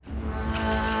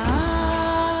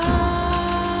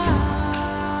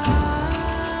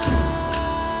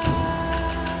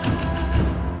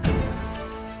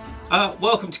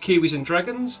welcome to Kiwis and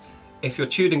Dragons. If you're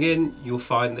tuning in, you'll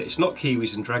find that it's not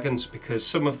Kiwis and Dragons because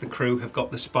some of the crew have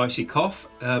got the spicy cough.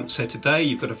 So today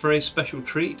you've got a very special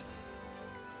treat.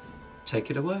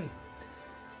 Take it away.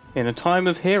 In a time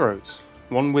of heroes,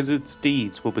 one wizard's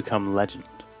deeds will become legend.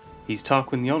 He's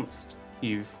Tarquin the Honest.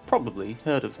 You've probably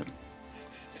heard of him.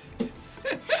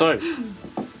 So,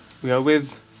 we are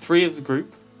with three of the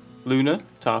group. Luna,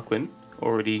 Tarquin,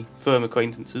 already firm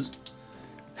acquaintances.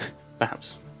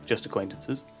 Perhaps just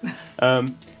acquaintances.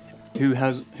 Who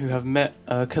have met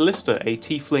Callista, a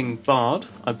tiefling bard,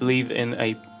 I believe in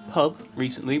a pub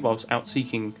recently whilst out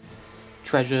seeking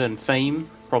treasure and fame,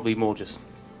 probably more just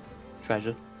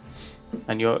treasure.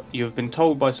 And you've been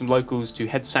told by some locals to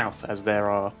head south as there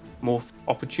are more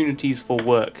opportunities for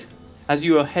work. As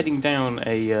you are heading down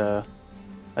a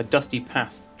dusty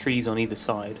path, trees on either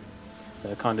side,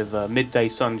 the kind of midday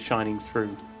sun shining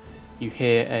through, you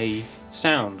hear a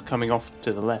sound coming off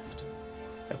to the left,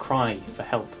 a cry for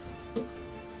help.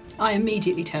 I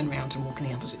immediately turn around and walk in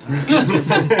the opposite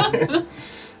direction.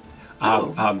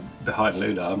 I'm behind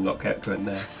Luna, I'm not kept in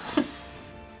there.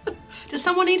 Does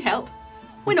someone need help?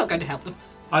 We're not going to help them.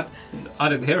 I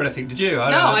didn't hear anything, did you?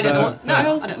 I don't know. I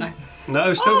don't know.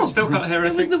 No, still can't hear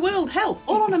anything. It was the world help,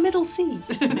 all on a middle sea.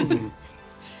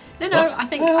 No, What? I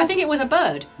think it was a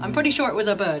bird. I'm pretty sure it was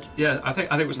a bird. Yeah, I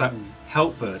think it was that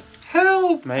help bird.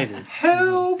 Help! Maybe.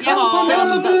 Help! Yeah,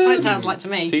 that's what it sounds like to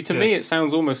me. See, to me it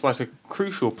sounds almost like a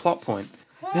crucial plot point.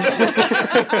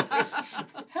 Help!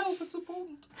 It's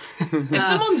important. If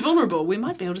someone's vulnerable, we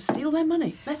might be able to steal their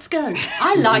money. Let's go.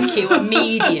 I like you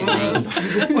immediately.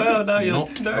 Well, now you're Not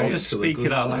off to a speaking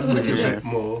good our start. language a bit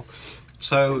more.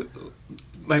 So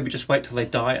maybe just wait till they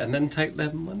die and then take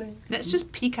their money. Let's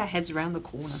just peek our heads around the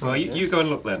corner. Well, you go and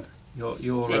look then. You're,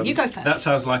 Yeah, you go first. That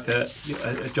sounds like a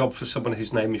job for someone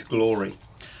whose name is Glory.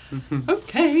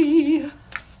 Okay.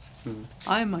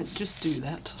 I might just do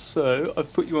that. So,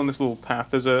 I've put you on this little path.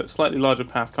 There's a slightly larger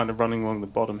path kind of running along the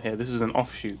bottom here. This is an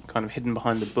offshoot, kind of hidden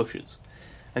behind the bushes.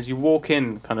 As you walk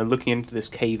in, kind of looking into this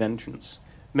cave entrance,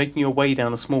 making your way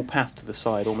down a small path to the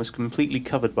side, almost completely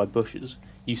covered by bushes,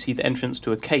 you see the entrance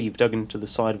to a cave dug into the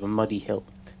side of a muddy hill.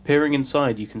 Peering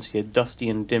inside, you can see a dusty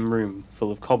and dim room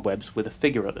full of cobwebs with a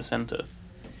figure at the centre.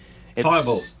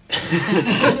 Fireball.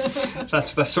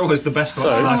 That's always the best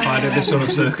option I find in this sort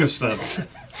of circumstance.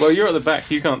 Well, you're at the back,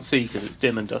 you can't see because it's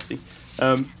dim and dusty.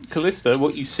 Callista,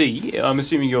 what you see, I'm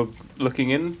assuming you're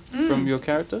looking in from your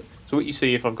character, so what you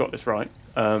see, if I've got this right,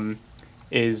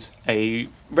 is a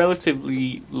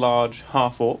relatively large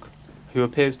half-orc who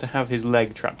appears to have his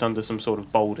leg trapped under some sort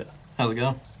of boulder. How's it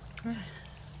going?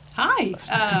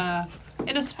 Hi.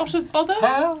 In a spot of bother?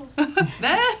 How?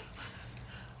 There?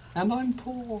 And I'm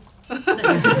poor.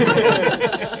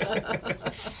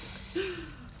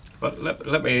 But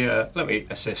let me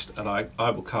assist, and I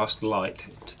will cast light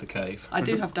into the cave. I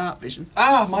do have dark vision.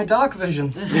 Ah, my dark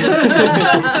vision.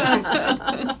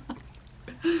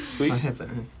 Sweet. I have that.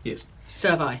 Yes. So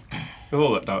have I. We've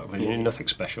all got dark vision, nothing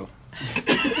special.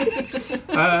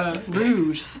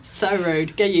 Rude. So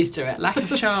rude. Get used to it. Lack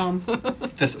of charm.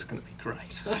 This is going to be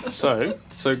great. So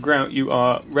Grout, you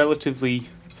are relatively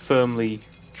firmly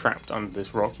trapped under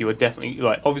this rock. You are definitely,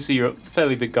 obviously you're a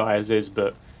fairly big guy as is,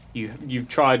 but you've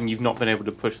tried and you've not been able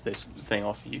to push this thing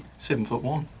off you.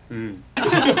 7'1". I'm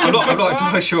not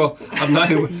entirely sure I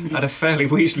know at a fairly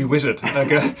Weasley wizard I'm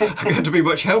going to be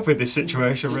much help in this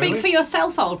situation, Speak really. for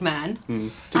yourself, old man.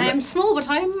 I am small, but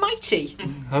I am mighty.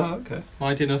 Oh, okay.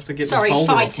 Mighty enough to get Sorry, this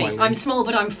boulder off my fighty. leg. I'm small,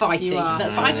 but I'm fighty. You are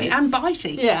That's fighty what it and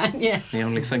bitey. is. Yeah. The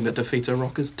only thing that defeats a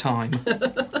rock is time.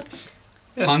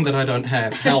 Yes. Time that I don't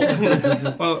have. Help.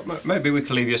 Well, maybe we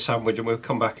can leave you a sandwich and we'll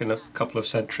come back in a couple of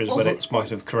centuries Well, when it might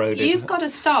have corroded. You've got a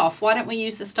staff. Why don't we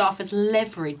use the staff as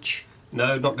leverage?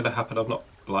 No, not going to happen. I'm not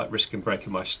risking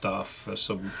breaking my staff for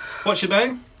some. What's your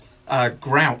name?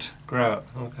 Grout. Grout.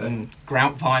 Okay.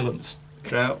 Grout violence.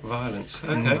 Grout violence.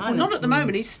 Okay. Well, not at the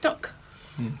moment. He's stuck.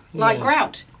 Like Yeah.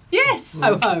 grout. Yes.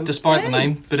 Ho ho. Despite the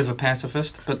name, bit of a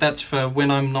pacifist, but that's for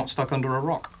when I'm not stuck under a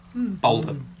rock.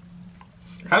 Boulder.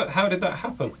 How did that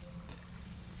happen?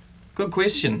 Good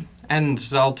question. And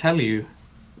I'll tell you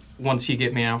once you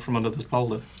get me out from under this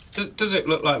boulder. Does it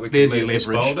look like we can There's your move this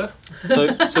leverage.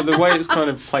 boulder? So the way it's kind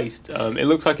of placed, it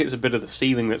looks like it's a bit of the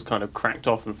ceiling that's kind of cracked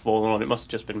off and fallen on. It must have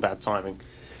just been bad timing.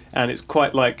 And it's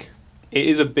quite like, it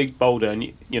is a big boulder,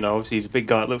 and you know, obviously he's a big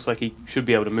guy, it looks like he should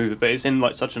be able to move it, but it's in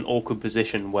like such an awkward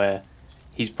position where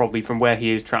he's probably, from where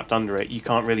he is trapped under it, you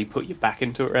can't really put your back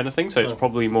into it or anything, so it's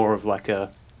probably more of like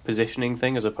a positioning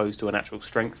thing as opposed to an actual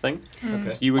strength thing.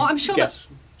 Okay. So you would Well, I'm sure guess...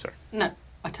 Sorry. No,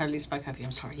 I totally spoke over you.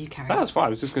 I'm sorry. You carry on. That's fine. I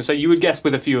was just going to say, you would guess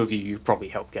with a few of you, you'd probably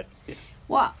help get it.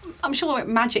 Well, I'm sure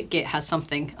Magic Git has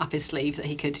something up his sleeve that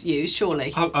he could use,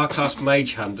 surely. I'll cast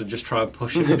Mage Hand and just try and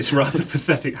push it with this rather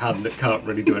pathetic hand that can't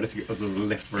really do anything other than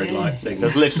lift very light things.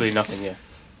 There's literally nothing here.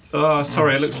 Oh,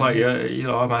 sorry, it looks like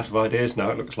I'm out of ideas now.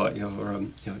 It looks like you're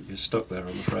stuck there, I'm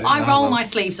afraid. I roll my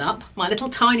sleeves up, my little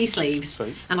tiny sleeves,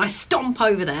 Sweet. and I stomp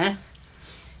over there,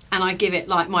 and I give it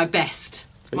like my best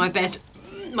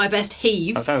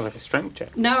heave, That sounds like a strength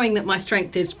check. knowing that my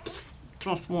strength is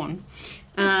just 1.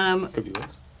 Could be worse.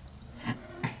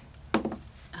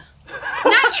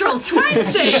 Natural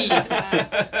 20!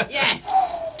 Yes!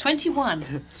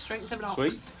 21. Strength of an ox.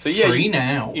 Sweet. So yeah, Free you,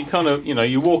 now. you kind of,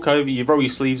 you walk over, you roll your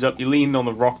sleeves up, you lean on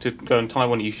the rock to go and tie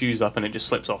one of your shoes up, and it just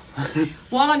slips off.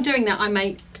 While I'm doing that, I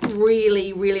make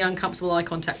really, really uncomfortable eye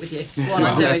contact with you while Well,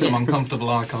 I'm doing that's some it. uncomfortable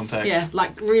eye contact. Yeah,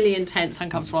 like really intense,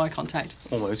 uncomfortable eye contact.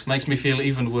 Almost. Makes me feel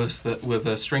even worse that with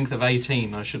a strength of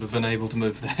 18, I should have been able to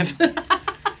move that.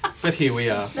 But here we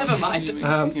are. Never mind.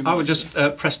 I would just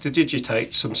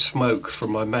prestidigitate some smoke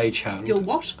from my Mage Hand. You're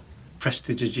what?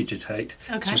 Prestidigitate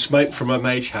Okay. some smoke from my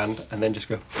Mage Hand and then just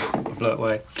go and blow it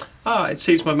away. It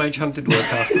seems my Mage Hand did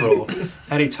work after all.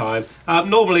 Anytime.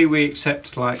 Normally we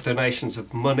accept like donations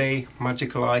of money,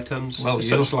 magical items, Well,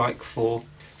 such like for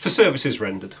services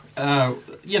rendered.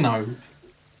 You know,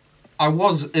 I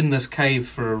was in this cave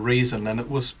for a reason, and it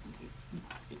was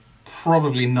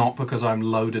probably not because I'm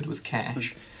loaded with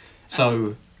cash.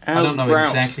 So I As don't know Grout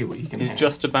exactly what you can is have.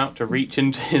 just about to reach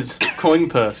into his coin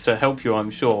purse to help you, I'm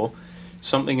sure.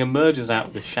 Something emerges out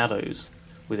of the shadows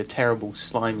with a terrible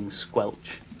sliming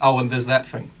squelch. Oh, and there's that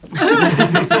thing.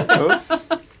 Oh,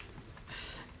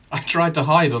 I tried to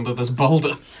hide under this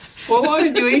boulder. Well, why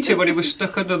didn't you eat it when it was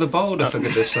stuck under the boulder, for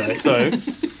goodness sake? so,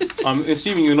 I'm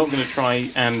assuming you're not going to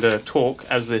try and talk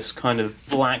as this kind of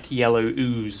black yellow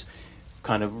ooze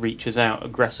kind of reaches out,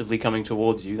 aggressively coming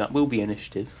towards you. That will be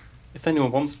initiative. If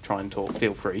anyone wants to try and talk,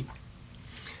 feel free.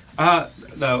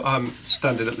 No, I'm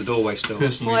standing at the doorway still.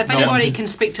 Personally, Well, if no anybody one- can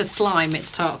speak to slime,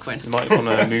 it's Tarquin. You might want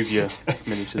to move your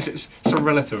miniatures. It's a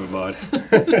relative of mine.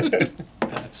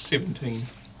 17.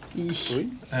 Sweet.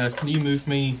 Can you move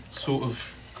me sort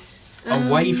of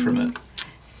away from it?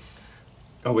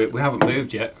 Oh, we haven't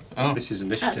moved yet. Oh. This is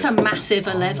initiative. That's a massive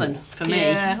 11 for me.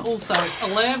 Yeah, also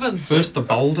 11. First the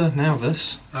boulder, now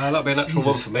this. That'll be a natural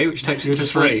one for me, which takes You're it to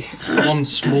just 3. like one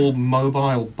small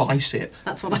mobile bicep.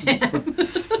 That's what I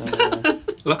am.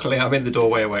 Luckily, I'm in the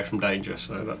doorway away from danger,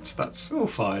 so that's all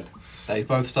fine. They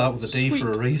both start with a D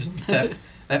for a reason.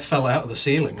 That fell out of the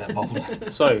ceiling, that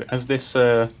boulder. So, as this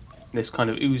this kind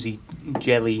of oozy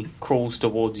jelly crawls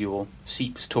towards you or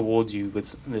seeps towards you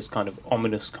with this kind of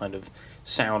ominous kind of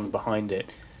sound behind it,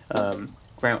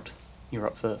 Grout, you're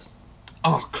up first.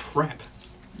 Oh, crap.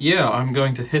 Yeah, I'm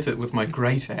going to hit it with my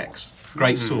great axe.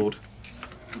 Great sword.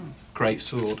 Great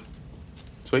sword.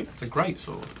 Sweet. It's a great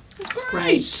sword.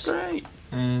 Great. Great.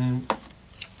 Not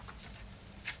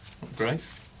great.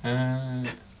 Oh,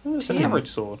 it's an 10. average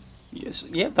sword. Yes,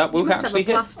 yeah, that will You must have actually a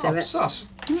hit. plus to Oh, it. sus.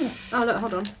 Oh, look,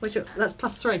 hold on. That's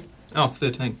plus 3. Oh,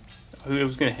 13. It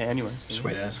was going to hit anyway. So.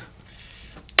 Sweet as.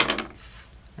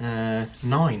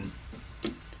 9.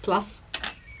 Plus.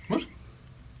 What?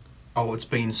 Oh, it's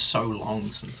been so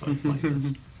long since I've played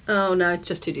this. Oh, no,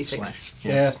 just 2d6. Slash.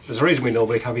 Yeah, there's a reason we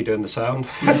normally have you doing the sound.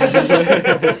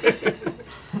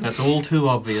 That's all too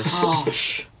obvious.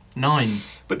 Gosh. 9.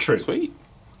 But true. Sweet.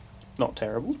 Not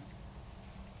terrible.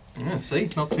 Yeah, see?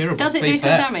 Not terrible. Does it Beat do some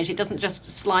that. damage? It doesn't just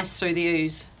slice through the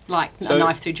ooze like So- a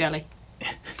knife through jelly.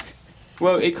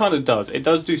 Well, it kind of does. It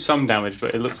does do some damage,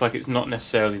 but it looks like it's not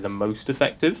necessarily the most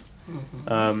effective.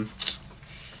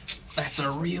 That's a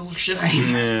real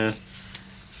shame. Yeah.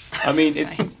 I mean,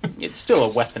 it's still a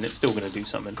weapon. It's still going to do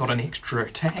something. Got an extra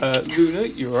attack. Luna,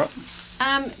 you're up.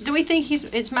 Do we think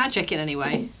it's magic in any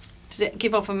way? Does it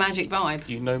give off a magic vibe?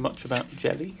 Do you know much about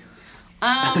jelly?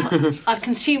 I've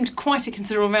consumed quite a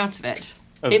considerable amount of it.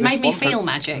 Of It this made me one? feel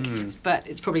magic, but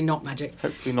it's probably not magic.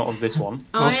 Hopefully not of this one.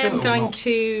 I Vodka am or going not?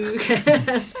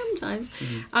 to sometimes.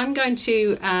 I'm going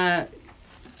to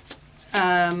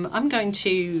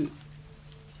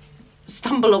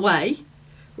stumble away,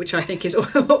 which I think is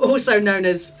also known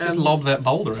as Just lob that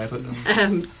boulder at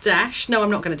it. dash. No, I'm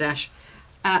not going to dash.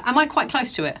 Am I quite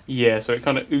close to it? Yeah, so it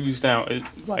kind of oozed out, it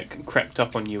like crept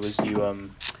up on you as you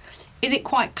Is it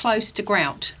quite close to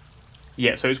Grout?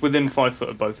 Yeah, so it's within 5 foot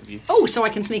of both of you. Oh, so I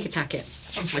can sneak attack it.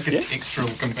 Sounds like a Yeah.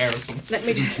 textural comparison. Let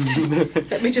me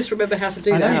just remember how to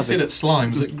do I know that. you said it's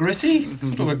slime. Is it gritty?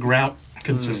 Sort of a grout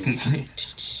consistency.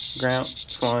 Grout,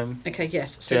 slime. Okay,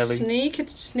 yes. So Jelly. sneak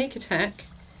attack.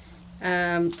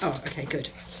 Okay, good.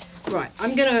 Right,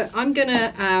 I'm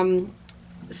gonna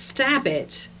stab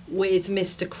it with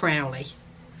Mr. Crowley,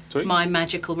 Sweet. my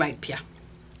magical rapier.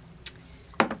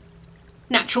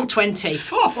 Natural 20.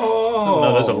 Oh,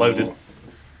 No, those are loaded.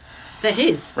 They're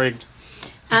his. Rigged.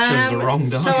 chose the wrong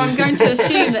dice. So I'm going to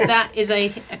assume that is a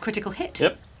critical hit.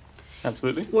 Yep.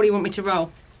 Absolutely. What do you want me to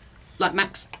roll? Like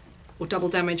max or double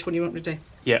damage? What do you want me to do?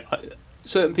 Yeah.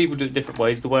 Certain people do it different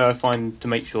ways. The way I find to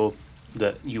make sure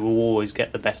that you will always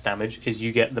get the best damage is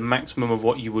you get the maximum of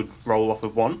what you would roll off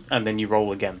of one, and then you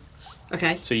roll again.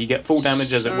 Okay. So you get full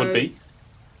damage as it would be.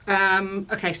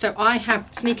 Okay, so I have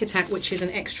sneak attack, which is an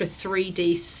extra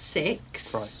 3d6. Right.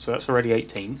 So that's already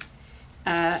 18.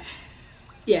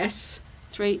 Yes.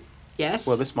 3. Yes.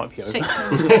 Well, this might be over. 6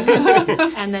 and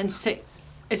 6. And then 6.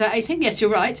 Is that 18? Yes, you're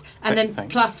right. And then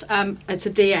Thanks. plus, it's a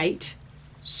d8.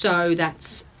 So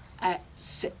that's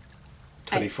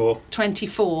 24.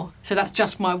 24. So that's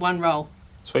just my one roll.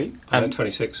 Sweet. And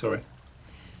 26, sorry.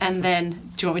 And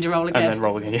then, do you want me to roll again? And then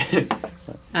roll again.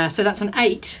 So that's an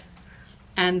 8.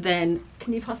 And then,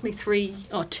 can you pass me 3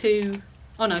 or 2?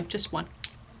 Oh no, just 1.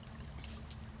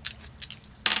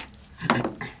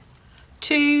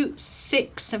 2,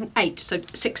 6, 7, 8. So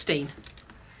 16.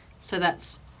 So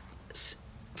that's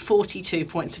 42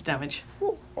 points of damage.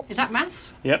 Is that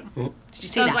maths? Yep. Did you see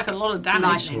Sounds that? like a lot of damage.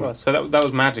 Lightning. Right, so that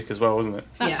was magic as well, wasn't it?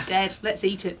 That's Yeah. dead. Let's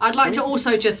eat it. I'd like to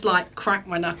also just like crack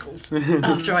my knuckles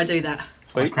after I do that.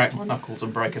 I crack my knuckles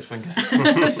and break a finger.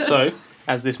 So,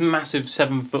 as this massive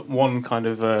 7'1" kind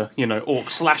of orc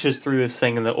slashes through this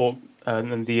thing, and the orc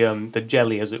and the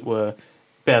jelly, as it were,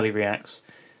 barely reacts.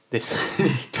 This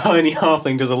tiny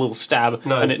halfling does a little stab,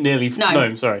 No. and it nearly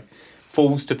No.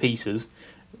 falls to pieces,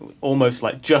 almost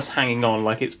like just hanging on.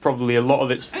 Like it's probably a lot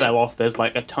of it's fell off. There's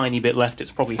like a tiny bit left.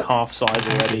 It's probably half size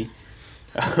already.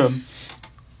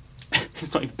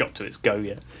 It's not even got to its go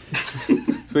yet.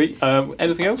 Sweet.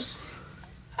 Anything else?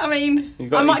 I mean, You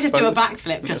got I might any just do a bonus?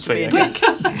 backflip just Yeah, to be a sweet. dick.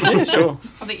 Yeah, sure.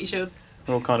 I think you should.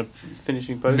 We're all kind of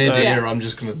finishing both. Mid-ear, I'm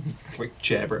just going to like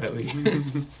jabber at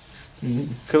you.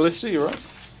 Callista, you're right.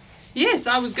 Yes,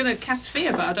 I was going to cast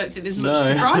fear, but I don't think there's much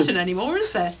No. to frighten anymore, is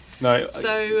there? No,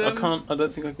 So, I can't. I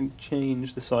don't think I can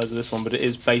change the size of this one, but it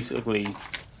is basically.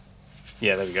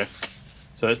 Yeah, there we go.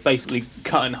 So it's basically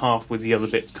cut in half with the other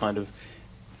bits kind of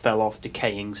fell off,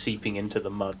 decaying, seeping into the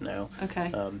mud now.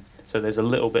 Okay. So there's a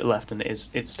little bit left, and it's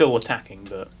still attacking,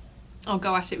 but I'll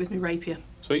go at it with my rapier.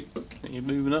 sweet. You're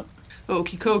moving up.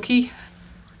 Okie dokie.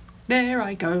 There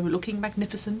I go, looking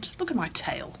magnificent. Look at my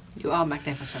tail. You are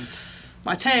magnificent.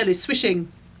 My tail is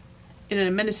swishing in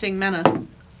a menacing manner.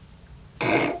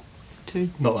 2.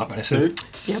 Not that menacing.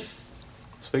 Yep.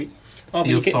 Sweet. Oh,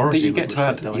 The but authority you would get to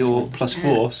reflect add dice, your yeah.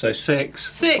 +4, so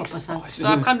 6. 6. Proper So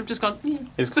I've kind of just gone, yeah.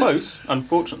 It's close.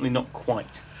 Unfortunately, not quite.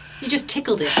 You just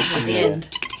tickled it at the end.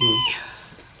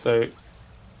 So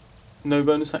no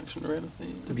bonus action or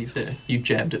anything. To be fair, you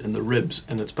jabbed it in the ribs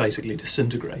and it's basically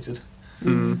disintegrated.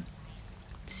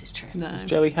 This is true. No. Does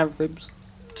jelly have ribs?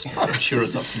 I'm sure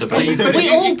it's up for debate. We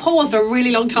all paused a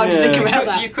really long time to think Yeah. about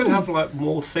that. You could have like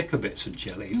more thicker bits of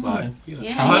jelly, like Yeah, like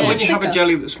yeah, when you have a thicker.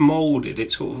 jelly that's moulded.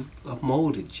 It's sort of a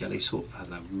moulded jelly sort of has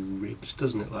like ribs,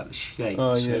 doesn't it? Like the shape.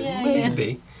 Oh, So yeah. Yeah,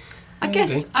 maybe. I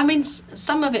guess. I mean,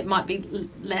 some of it might be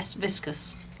less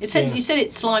viscous. It said Yeah. you said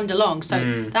it slimed along, so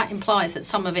Mm. that implies that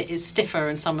some of it is stiffer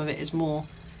and some of it is more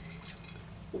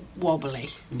wobbly.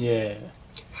 Yeah.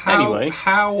 How, Anyway.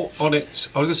 how on its?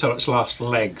 I was going to say on its last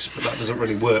legs, but that doesn't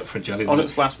really work for a jelly. On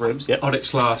does its last ribs, yep. it? On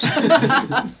its last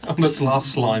On its last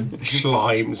slime.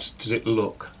 slimes, does it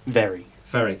look? Very.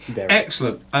 Very. Very.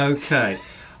 Excellent. Okay.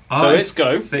 So I it's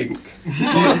go. think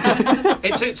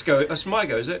it's its go. It's my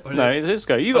go, is it? Or is No, it? it's his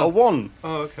go. You got a 1.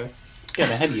 Oh, okay.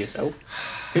 Getting ahead of yourself.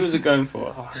 Who was it going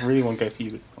for? Oh, I really want to go for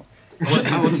you.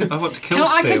 I want to kill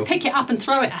I Steel. could pick it up and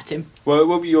throw it at him. Well, it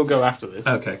will be your go after this.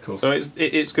 Okay, cool. So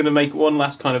it's going to make one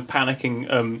last kind of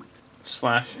panicking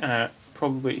slash at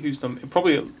probably who's done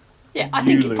probably Yeah, I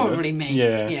think You, it's probably me.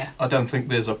 Yeah. Yeah. I don't think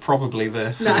there's a probably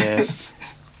there. No. yeah.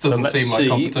 Doesn't let's seem like see.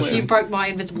 competition. You broke my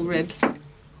invisible ribs.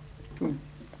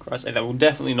 I say that will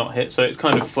definitely not hit. So it's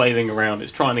kind of flailing around.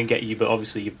 It's trying to get you, but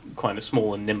obviously you're kind of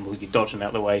small and nimble. You're dodging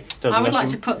out the way. Does I would like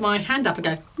to put my hand up and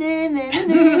go,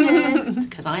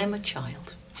 because I am a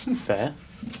child. Fair.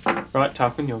 Right,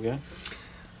 Tarquin, you'll go.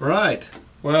 Right.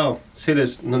 Well, seeing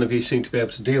as none of you seem to be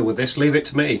able to deal with this, leave it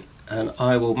to me, and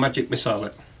I will magic missile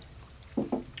it.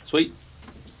 Sweet.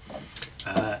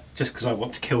 Just because I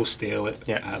want to kill Steel it,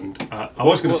 Yeah. and I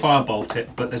was going to What's- firebolt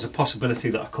it, but there's a possibility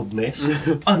that I could miss,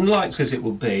 unlikely as it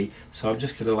will be. So I'm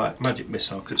just going to like magic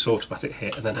missile because it's automatic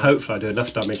hit, and then hopefully I do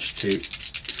enough damage to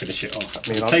finish it off.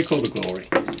 mean, And I'll- take all the glory.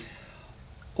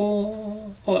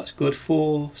 Oh, that's good.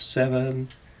 4, 7,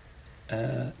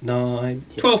 9,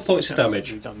 12 points of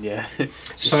damage. Done, yeah.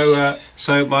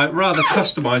 So my rather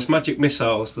customised magic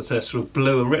missiles that are sort of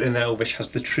blue and written in Elvish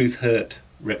has the truth hurt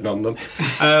written on them.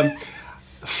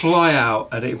 Fly out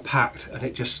and impact, and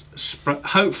it just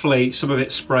hopefully some of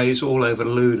it sprays all over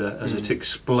Luna as it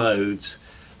explodes.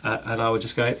 And I would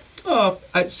just go, oh,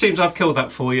 it seems I've killed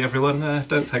that for you, everyone.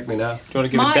 Don't thank me now. Do you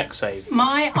want to give a deck save?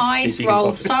 My eyes you can roll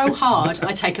pop it. so hard,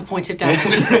 I take a point of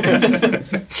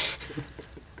damage.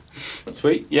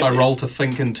 Sweet. Yeah. I roll to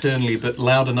think internally, but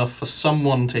loud enough for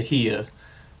someone to hear.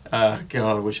 God,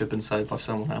 I wish I'd been saved by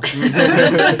someone else. Can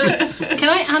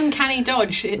I uncanny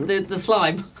dodge the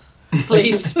slime,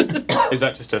 please? Is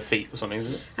that just a feat or something?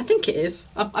 Is it? I think it is.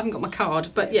 I haven't got my card,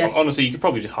 but yes, Honestly, you could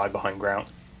probably just hide behind Grout.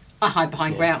 I hide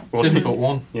behind Grout.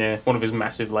 7'1". Yeah, one of his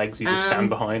massive legs. You just stand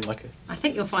behind like a. I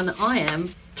think you'll find that I am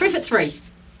 3'3".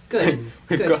 Good,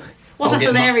 We've good. got- What a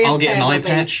hilarious I'll get an pair eye we'll be.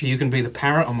 patch. You can be the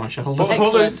parrot on my shoulder. What are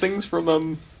those Excellent. things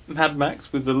from Mad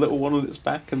Max with the little one on its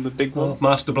back and the big Oh, one?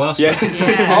 Master Blaster. Yeah.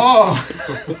 Yeah, Oh!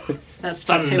 that's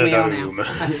who we are now.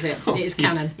 Thunderdome. That is it. It is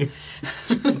canon.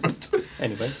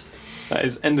 Anyway, that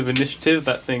is end of initiative.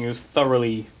 That thing is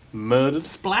thoroughly murdered.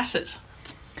 Splattered.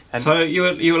 And So you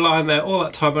were lying there all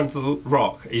that time under the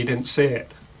rock. You didn't see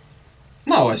it.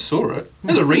 No, I saw it.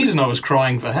 There's a reason I was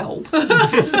crying for help.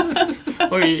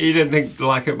 Well, you didn't think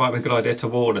like it might be a good idea to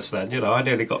warn us then. You know, I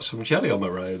nearly got some jelly on my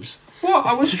robes. Well,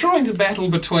 I was trying to battle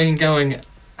between going,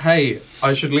 hey,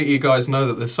 I should let you guys know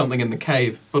that there's something in the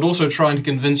cave, but also trying to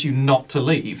convince you not to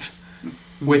leave.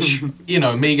 Which, you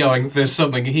know, me going, there's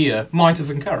something here, might have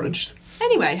encouraged.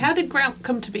 Anyway, how did Grout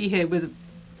come to be here with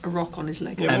a rock on his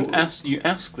leg? and as you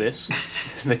ask this,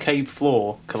 the cave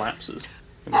floor collapses.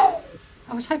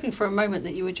 I was hoping for a moment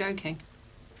that you were joking.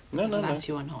 No, no, no. Lads,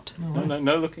 you are not.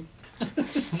 No looking.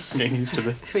 Getting used to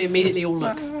this. We immediately all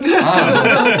look.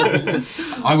 Ah,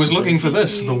 I was looking for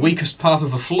this, the weakest part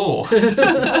of the floor.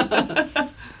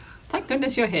 Thank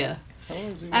goodness you're here.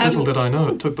 Little did I know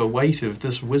it took the weight of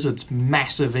this wizard's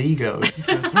massive ego.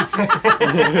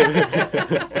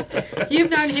 You've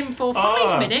known him for 5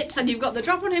 Ah. minutes and you've got the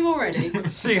drop on him already.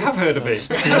 So you have heard of me.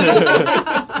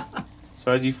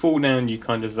 So as you fall down, you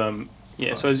kind of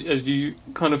So as you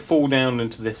kind of fall down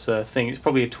into this thing, it's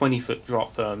probably a 20-foot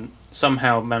drop.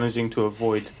 Somehow managing to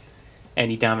avoid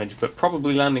any damage, but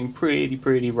probably landing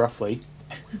pretty roughly.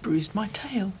 Bruised my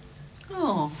tail.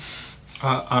 Oh,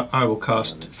 I will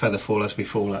cast Featherfall as we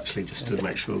fall, actually, just to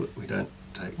make sure that we don't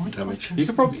take damage. You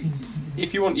could probably,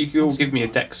 if you want, you could all give me a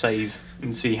deck save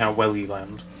and see how well you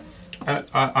land.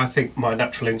 I think my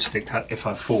natural instinct, if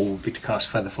I fall, would be to cast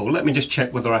Featherfall. Let me just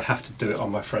check whether I have to do it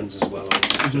on my friends as well, or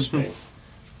if it's just me.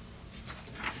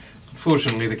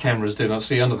 Unfortunately, the cameras did not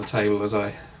see under the table as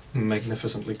I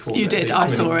magnificently caught You that did, beat. I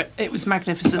saw it. It was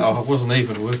magnificent. Oh, it wasn't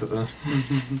even worth it though.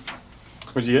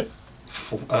 What'd you get?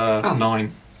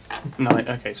 9. 9.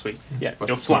 Okay, sweet. Yeah, That's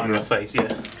you're flat on your right. face. Yeah.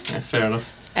 Yeah, fair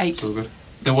enough. 8. It's all good.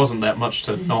 There wasn't that much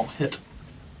to not hit.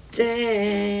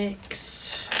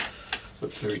 Dex.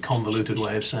 It's a very convoluted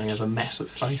way of saying I have a massive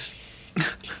face.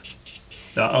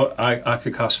 No, I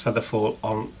could cast Featherfall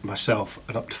on myself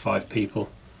and up to 5 people.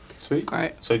 Sweet.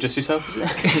 Great. So just yourself, is it?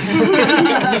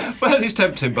 Well, it's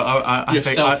tempting, but I think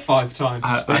Yourself 5 times.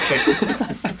 I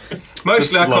think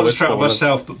mostly I The slowest concentrate on one.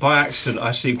 myself, but by accident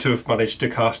I seem to have managed to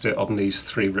cast it on these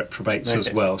 3 reprobates as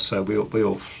Okay. well. So we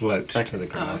all float Okay. to the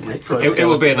ground. okay. It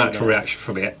will be a natural reaction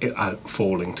for me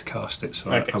falling to cast it,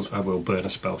 so Okay. I will burn a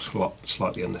spell slot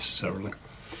slightly unnecessarily.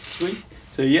 Sweet.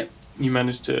 So yeah, you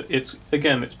managed to. It's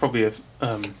probably a.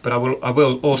 But I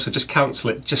will also just cancel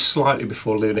it just slightly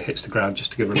before Luna hits the ground,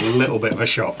 just to give her a little bit of a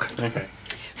shock. Okay.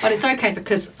 But it's okay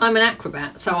because I'm an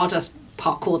acrobat, so I'll just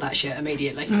parkour that shit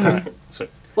immediately. So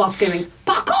While screaming,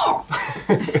 parkour!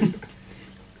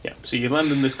 yeah, so you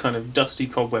land in this kind of dusty,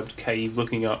 cobwebbed cave,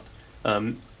 looking up.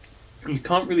 You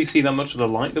can't really see that much of the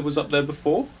light that was up there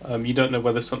before. You don't know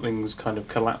whether something's kind of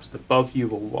collapsed above you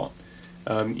or what.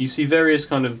 You see various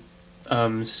kind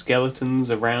of skeletons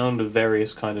around of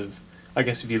various kind of, I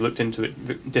guess if you looked into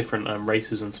it, different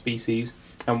races and species,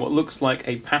 and what looks like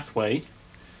a pathway,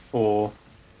 or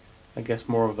I guess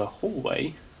more of a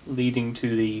hallway, leading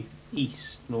to the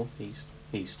east, northeast,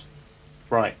 east.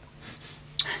 Right.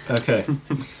 Okay.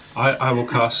 I will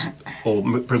cast, or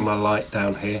bring my light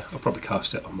down here. I'll probably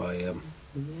cast it on my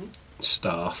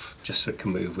staff, just so it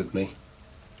can move with me.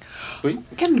 Sweet.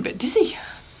 Getting a bit dizzy.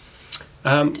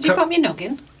 Did you bump your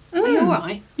noggin? Are you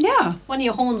alright? Yeah. One of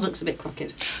your horns looks a bit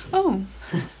crooked. Oh.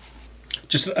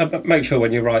 Just make sure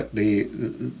when you write the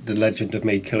legend of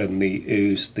me killing the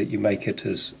ooze that you make it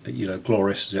as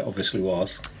glorious as it obviously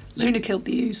was. Luna killed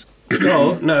the ooze.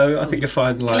 Oh no, I think you'll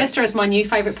find like Callista is my new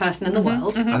favourite person in the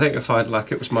world. I think you'll find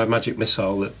like it was my magic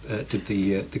missile that did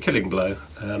the killing blow.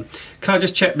 Can I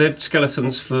just check the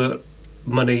skeletons for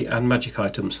money and magic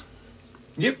items?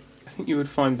 Yep. I think you would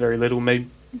find very little.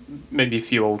 Maybe a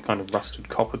few old kind of rusted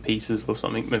copper pieces or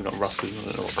something. Maybe not rusted. I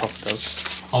don't know what copper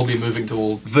does. I'll be moving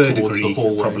towards the Verdigreed,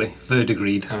 hallway. probably.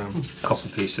 Verdigreed copper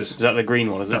Is pieces. that the green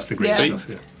one? Is That's the it? green Yeah. stuff.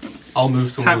 Yeah. I'll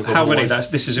move towards the How hallway. many?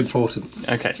 This is important.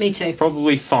 Okay. Me too.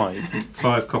 Probably 5.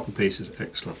 5 copper pieces.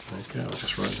 Excellent. Okay, I'll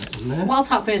just write that in there. While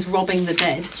Tarquin is robbing the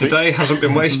dead, The day hasn't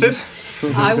been wasted.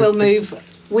 I will move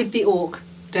with the orc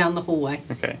down the hallway.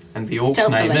 Okay. And the orc's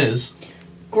Stealthily. name is...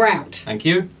 Grout. Thank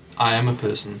you. I am a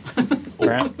person.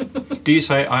 Grout. Do you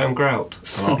say I am Grout?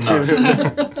 Oh,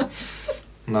 no.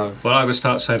 No. Well, I would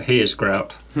start saying he is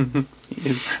Grout.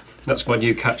 That's my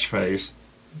new catchphrase.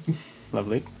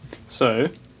 Lovely. So,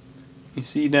 you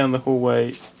see down the hallway,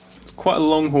 it's quite a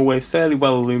long hallway, fairly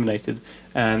well illuminated,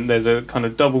 and there's a kind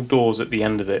of double doors at the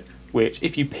end of it, which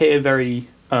if you peer very,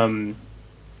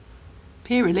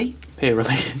 Peerily.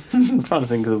 peerily, I'm trying to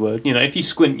think of the word, if you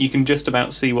squint you can just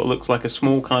about see what looks like a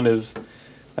small kind of,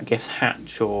 I guess,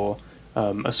 hatch or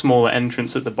a smaller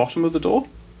entrance at the bottom of the door.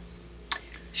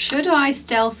 Should I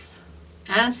stealth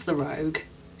as the rogue?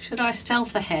 Should I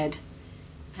stealth ahead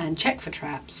and check for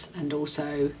traps and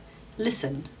also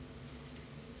listen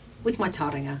with my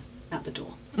Tardinger at the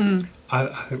door? I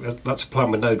think that's a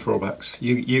plan with no drawbacks.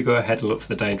 You go ahead and look for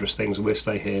the dangerous things, and we'll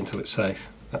stay here until it's safe.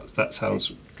 That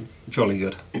sounds jolly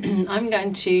good. I'm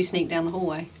going to sneak down the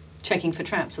hallway, checking for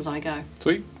traps as I go.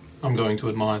 Sweet. I'm going to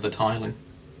admire the tiling.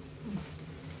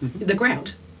 The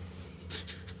grout.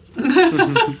 He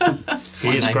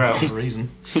My is name Grout. for a reason.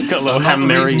 You've got a little Not hand the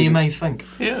reason mirroring. you may think.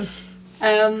 Yes. What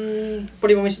do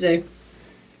you want me to do?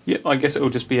 Yeah, I guess it will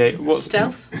just be a...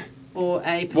 Stealth or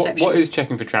a What, perception? what is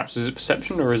checking for traps? Is it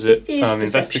perception or is it, It is perception.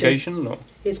 investigation? Or?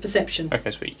 It's perception.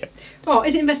 Okay, sweet, yeah. Oh,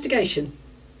 is it investigation?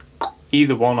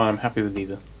 Either one, I'm happy with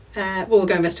either. Well, we'll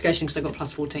go investigation because I got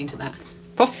plus 14 to that.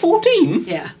 For 14?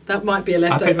 Yeah, that might be a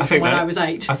leftover from when that- I was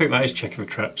 8. I think that is checking for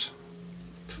traps.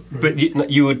 But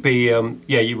you would be,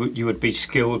 you would be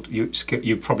skilled.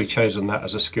 You've probably chosen that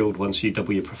as a skilled one, so you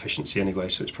double your proficiency anyway.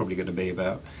 So it's probably going to be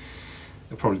it'll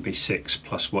probably be 6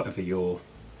 plus whatever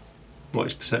what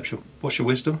is perception? What's your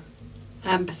wisdom?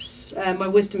 My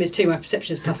wisdom is 2, my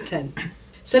perception is plus 10.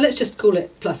 So let's just call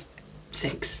it plus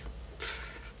 6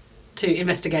 to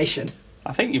investigation.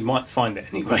 I think you might find it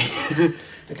anyway.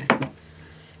 Okay.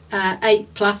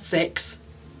 8 plus 6,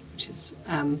 which is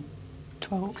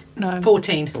 12. No.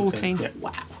 14. 14. Yeah.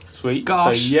 Wow. Sweet.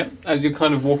 Gosh. So, yep, as you're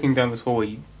kind of walking down this hallway,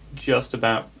 you just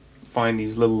about find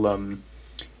these little,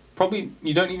 probably,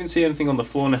 you don't even see anything on the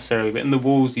floor necessarily, but in the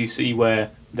walls you see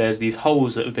where there's these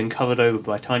holes that have been covered over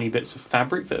by tiny bits of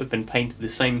fabric that have been painted the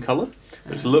same colour,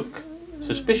 which look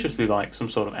suspiciously like some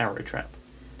sort of arrow trap.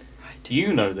 Right.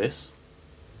 You know this.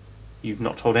 You've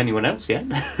not told anyone else yet,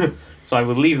 so I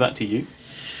will leave that to you.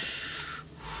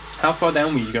 How far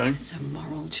down were you going? This is a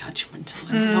moral judgment.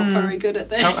 I'm not very good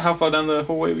at this. How far down the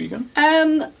hallway were you going?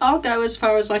 I'll go as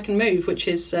far as I can move, which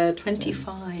is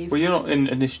 25. Well, you're not in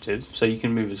initiative, so you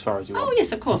can move as far as you want. Oh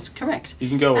yes, of course, correct. You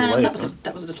can go all the way. That was a, right?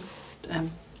 that was a little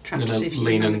I'm trap to going see to if you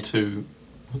lean remembered. into...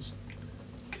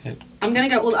 I'm going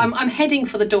to go. Well, I'm heading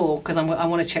for the door because I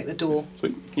want to check the door.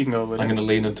 Sweet. You can go all the way. I'm down. going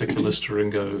to lean into Callista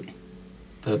and go...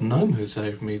 The gnome who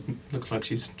saved me looks like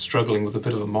she's struggling with a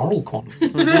bit of a moral quandary.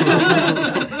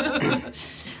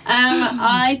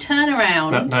 I turn That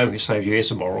around. gnome who saved you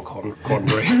is a moral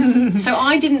quandary. So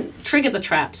I didn't trigger the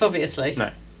traps, obviously,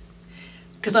 No.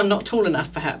 because I'm not tall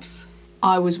enough, perhaps.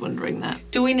 I was wondering that.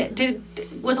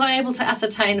 Was I able to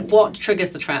ascertain what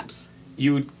triggers the traps?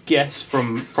 You would guess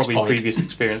from probably Spite. previous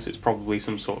experience it's probably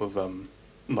some sort of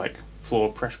like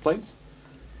floor pressure plates.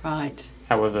 Right.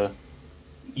 However,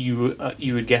 you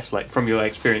would guess like from your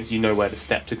experience you know where to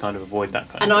step to kind of avoid that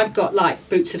kind And of I've got like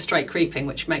boots of straight creeping,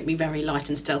 which make me very light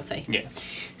and stealthy. thing. Yeah.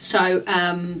 So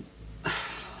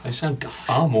They sound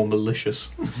far more malicious.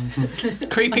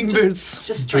 Creeping Just- boots.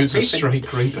 just straight Boots of creeping. straight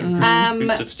creeping.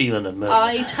 Boots of stealing and murder.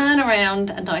 I turn around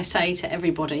and I say to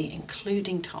everybody,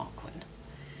 including Tarquin,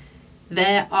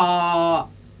 there are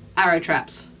arrow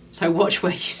traps, so watch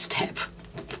where you step.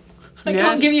 I can't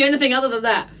Yes. give you anything other than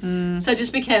that. So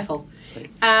just be careful.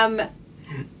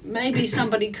 Maybe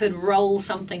somebody could roll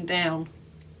something down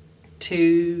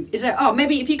to...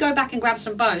 maybe if you go back and grab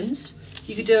some bones,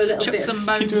 you could do a little Chuck bit some of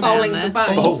bones bowling down for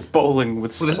there. bones. Bowling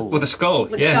with skull. With a skull.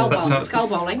 With yes, skull that bowling. sounds. Skull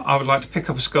bowling. I would like to pick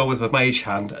up a skull with a mage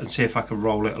hand and see if I can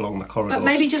roll it along the corridor. But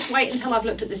maybe just wait until I've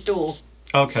looked at this door.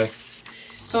 Okay.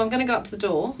 So I'm going to go up to the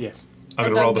door. Yes. I'm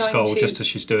And going to roll I'm the going skull to- just as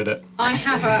she's doing it. I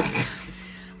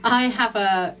have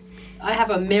a I have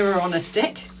a mirror on a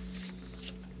stick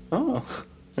Oh.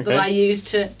 that I Okay. use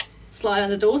to slide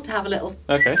under doors to have a little.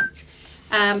 Okay.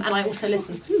 And I also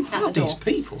listen at the door. These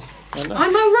people. I know.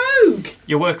 I'm a rogue.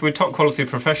 You're working with top quality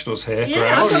professionals here, Yeah,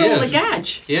 Grant. I've got yeah. all the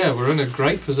gadge. Yeah, we're in a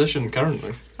great position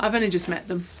currently. I've only just met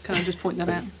them. Can I just point that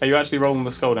out? Are you actually rolling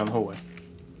the skull down the hallway?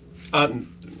 No,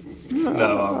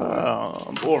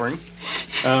 Oh, boring.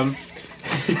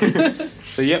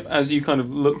 So yep, as you kind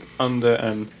of look under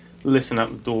and listen at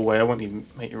the doorway, I won't even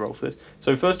make you roll for this.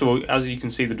 So first of all, as you can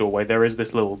see the doorway, there is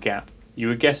this little gap. You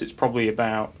would guess it's probably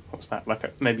about, what's that,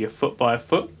 like maybe a foot by a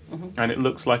foot, and it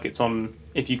looks like it's on,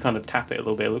 if you kind of tap it a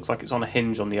little bit, it looks like it's on a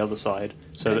hinge on the other side,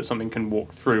 so that something can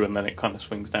walk through and then it kind of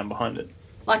swings down behind it.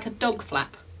 Like a dog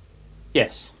flap.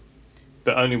 Yes,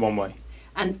 but only one way.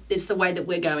 And it's the way that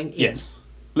we're going in. Yes.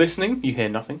 Listening, you hear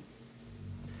nothing.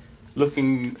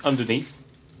 Looking underneath,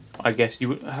 I guess you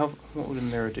would. What would a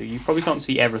mirror do? You probably can't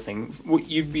see everything.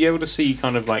 You'd be able to see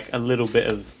kind of like a little bit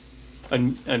of,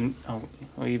 I'll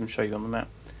even show you on the map.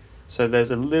 So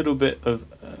there's a little bit of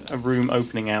a room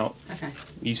opening out. Okay.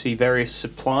 You see various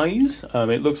supplies.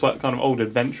 It looks like kind of old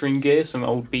adventuring gear, some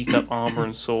old beat up armor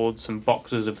and swords, some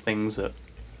boxes of things that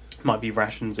might be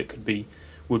rations. It could be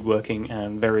woodworking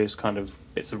and various kind of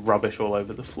bits of rubbish all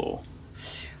over the floor.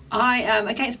 I,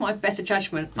 against my better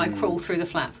judgment, I crawl through the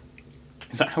flap.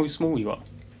 Is that how small you are?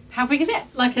 How big is it?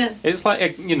 Like a... It's like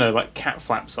a, like cat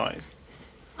flap size.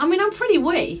 I mean, I'm pretty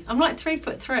wee. I'm like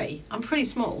 3'3". I'm pretty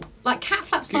small. Like cat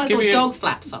flap size Give or me a- dog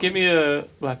flap size. Give me a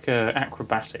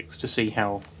acrobatics to see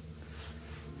how.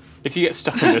 If you get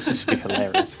stuck on this, this would be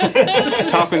hilarious.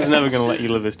 Tarquin's never going to let you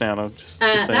live this down. I'll just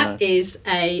say no. That is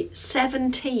a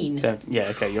 17. Yeah,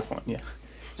 okay, you're fine. Yeah.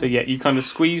 So yeah, you kind of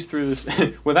squeeze through this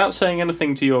without saying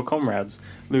anything to your comrades.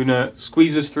 Luna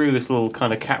squeezes through this little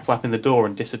kind of cat flap in the door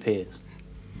and disappears.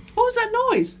 What was that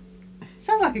noise?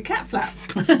 Sounds like a cat flap.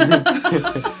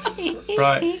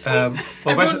 Right. Well,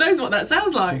 Everyone knows what that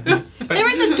sounds like. There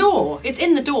is a door. It's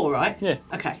in the door, right? Yeah.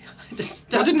 Okay. Just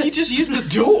Why didn't you just use the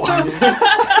door?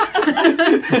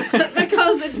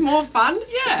 because it's more fun.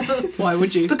 Yeah. Why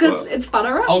would you? Because it's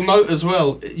funner up. I'll note as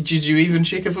well, did you even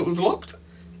check if it was locked?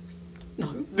 No.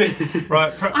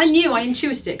 right. Perhaps, I knew. I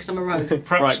intuited it because I'm a rogue. perhaps,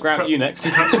 Right, Grant, you next.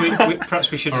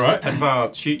 Perhaps we should All right.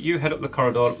 advance. You head up the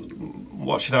corridor,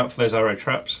 watching out for those arrow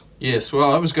traps. Yes,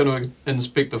 well, I was going to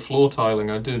inspect the floor tiling.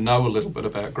 I do know a little bit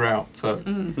about grout, so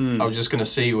I was just going to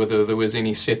see whether there was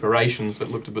any separations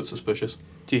that looked a bit suspicious.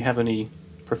 Do you have any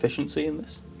proficiency in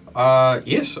this?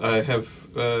 Yes, I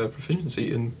have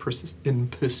proficiency in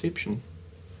perception.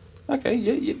 Okay,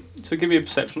 yeah. So give me a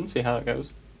perception, see how it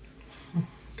goes.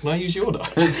 Can I use your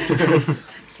dice?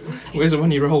 Where's the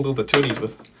one you rolled all the 20s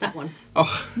with? That one.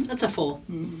 Oh, That's a 4.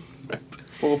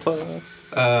 4 plus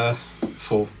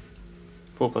 4.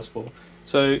 4 plus 4.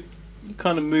 So you're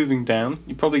kind of moving down.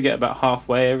 You probably get about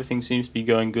halfway. Everything seems to be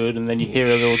going good, and then you hear a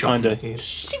little Shot kind in of the head.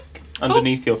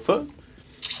 underneath your foot,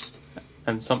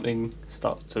 and something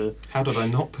starts to. How did I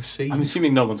not perceive? I'm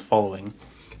assuming no one's following.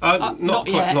 Not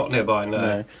yet. Not nearby. No.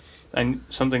 No. And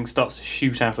something starts to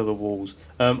shoot out of the walls.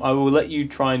 I will let you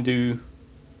try and do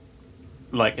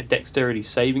like a dexterity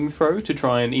saving throw to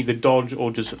try and either dodge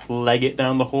or just leg it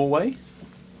down the hallway.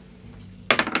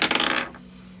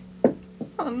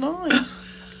 Oh, nice.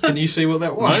 Can you see what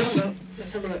that was?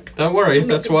 Let's have a look. Don't worry,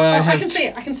 that's why I Oh, have. I can see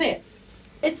it. I can see it.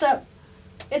 It's a.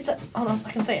 Hold on.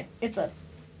 I can see it. It's a.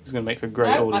 It's going to make for great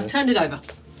No, audio. I've turned it over.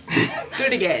 Do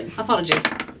it again. Apologies.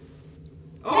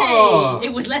 Oh, Hey,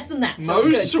 it was less than that. So no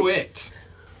it's good.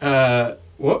 sweat.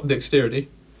 What? Dexterity?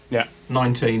 Yeah.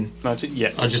 19.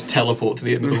 Yeah. I just teleport to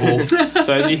the end of the wall.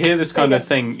 So as you hear this kind of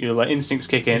thing, your like instincts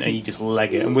kick in and you just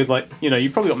leg it. And with like,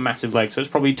 you've probably got massive legs, so it's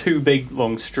probably 2 big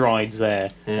long strides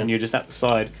there, Yeah. and you're just at the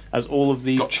side as all of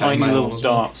these Got tiny chainmail little as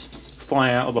well. darts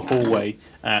fly out of the hallway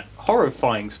at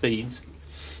horrifying speeds.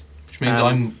 Which means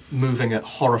I'm moving at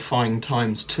horrifying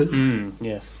times 2.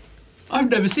 Yes. I've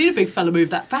never seen a big fella move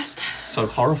that fast. So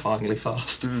horrifyingly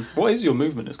fast. What is your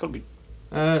movement? It's got to be.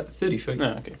 30 feet.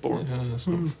 No, okay, boring. That's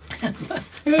not-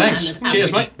 Thanks. Standard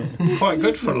Cheers, mate. average. Quite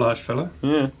good for a large fella.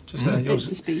 Yeah. Just It's yours.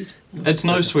 the speed. It's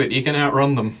no sweat. You can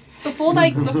outrun them. Before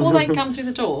they come through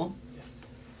the door,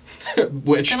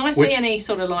 Which? can I see which, any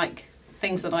sort of like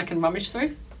things that I can rummage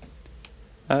through?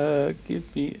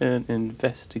 Give me an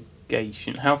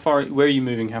investigation. How far? Where are you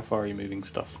moving? How far are you moving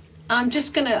stuff? I'm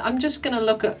just gonna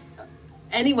look at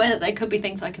anywhere that there could be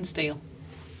things I can steal.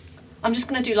 I'm just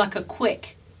gonna do like a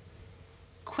quick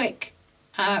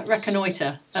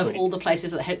reconnoitre of Sweet. all the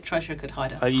places that the head treasure could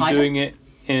hide. Are you doing it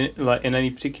in any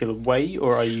particular way,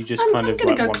 or are you just I'm kind of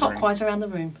gonna like go wandering? clockwise around the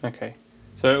room. Okay.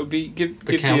 So it would be give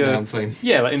The you countdown thing.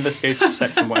 Yeah, like investigation,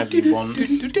 perception, whatever you want.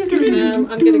 I'm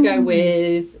going to go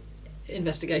with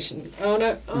investigation. Oh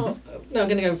no, no, I'm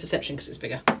going to go with perception because it's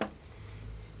bigger.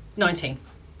 19.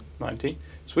 90.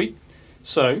 Sweet.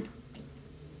 So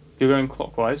you're going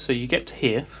clockwise, so you get to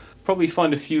here. Probably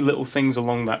find a few little things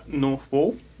along that north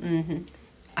wall.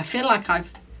 I feel like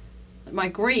my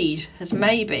greed is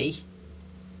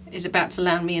about to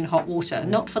land me in hot water.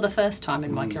 Not for the first time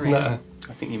in my career. No.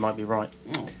 I think you might be right.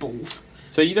 Oh, balls.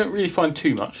 So you don't really find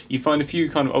too much. You find a few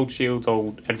kind of old shields,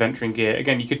 old adventuring gear.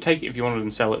 Again, you could take it if you wanted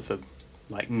and sell it for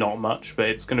like not much, but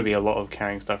it's going to be a lot of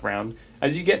carrying stuff around.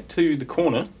 As you get to the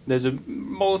corner, there's a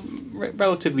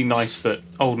relatively nice but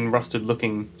old and rusted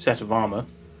looking set of armour,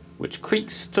 which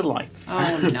creaks to life.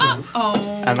 Oh no.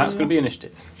 And that's going to be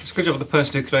initiative. It's a good job the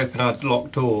person who could open our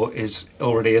locked door is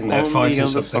already in there On the fighting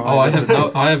other something. side.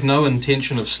 Oh, I have no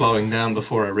intention of slowing down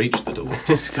before I reach the door.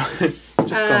 Just gone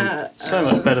so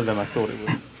much better than I thought it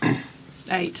would.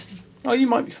 8. Oh, you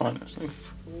might be fine actually.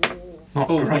 Not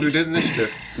Oh, what do we great. do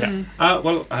initiative? Yeah.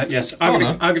 Yes. Oh,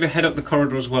 I'm going to head up the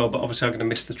corridor as well, but obviously I'm going to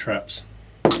miss the traps.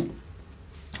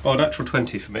 Oh, natural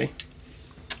 20 for me.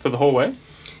 For the hallway,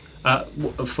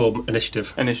 For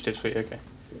initiative. initiative. Sweet. Okay.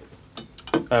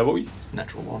 What were you?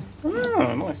 Natural 1.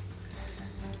 Oh, nice.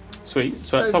 Sweet.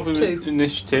 So So at top of 2.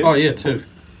 initiative. Oh, yeah, 2.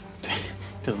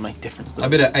 Doesn't make a difference. Does I it?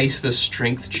 better ace the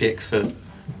strength check for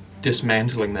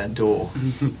dismantling that door.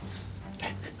 You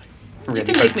Really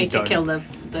can hope leave me to don't. kill the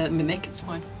mimic, it's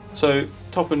fine. So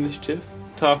top initiative,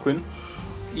 Tarquin.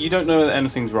 You don't know that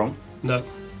anything's wrong. No.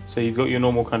 So you've got your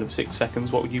normal kind of 6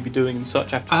 seconds. What would you be doing and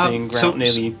such after seeing Grout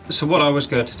nearly? So what I was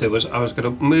going to do was I was going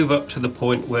to move up to the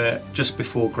point where just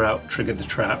before Grout triggered the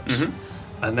traps,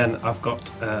 and then I've got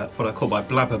what I call my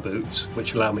blabber boots,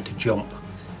 which allow me to jump.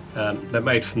 They're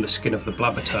made from the skin of the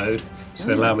blabber toad, so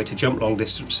they allow me to jump long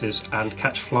distances and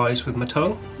catch flies with my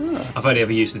tongue. I've only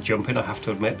ever used the jumping, I have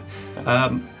to admit.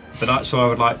 So I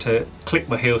would like to click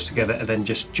my heels together and then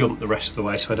just jump the rest of the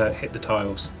way so I don't hit the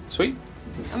tiles. Sweet.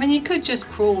 I mean, you could just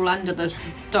crawl under the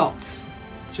dots,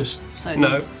 Just so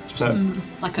No, that- no.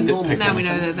 like a normal Now we know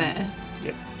person. they're there.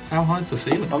 how high's the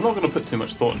ceiling? I'm not going to put too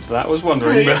much thought into that. I was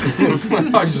wondering, but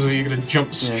I just thought you were going to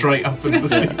jump straight up into the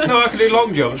ceiling. No, I can do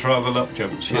long jumps rather than up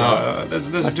jumps. You know, there's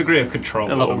a degree of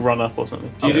control. a little run up or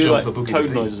something. Do you I'll do jump like the boogie toad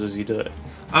beat. noises as you do it?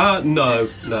 No.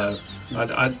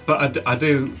 I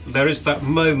do. There is that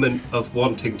moment of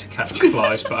wanting to catch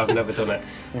flies, but I've never done it.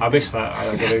 I miss that.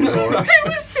 I'm going to ignore it.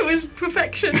 It was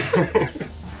perfection.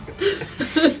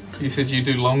 You said you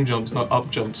do long jumps, not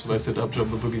up jumps, and I said up jump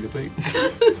the boogie the beat.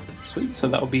 Sweet. So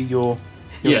that'll be your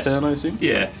Yes. turn, I assume.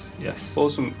 Yes.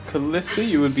 Awesome. Callista,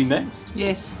 you would be next.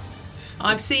 Yes.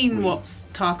 I've seen what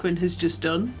Tarquin has just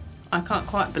done. I can't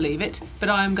quite believe it, but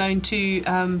I am going to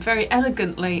very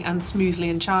elegantly and smoothly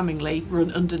and charmingly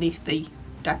run underneath the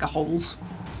dagger holes,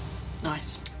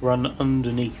 Nice. Run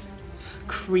underneath.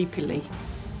 creepily.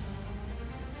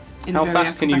 In How very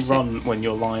fast can you acrobatic- run when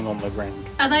you're lying on the ground?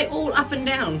 Are they all up and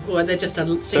down, or are they just a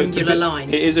So it's a singular bit-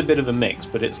 line? It is a bit of a mix,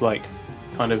 but it's like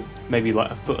kind of maybe like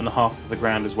 1.5 feet of the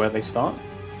ground is where they start.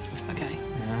 Okay.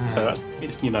 So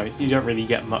that's you don't really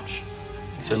get much.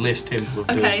 So less temple of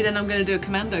doom. Okay, then I'm going to do a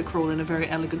commando crawl in a very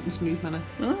elegant and smooth manner.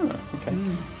 Ah, okay.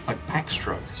 Like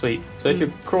backstroke. Sweet. So if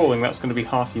you're crawling, that's going to be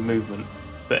half your movement.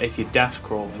 But if you're dash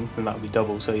crawling, then that would be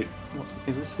double. So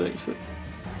is this 30 foot?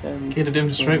 Care to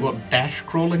demonstrate what dash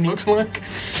crawling looks like?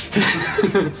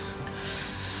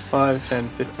 5, 10,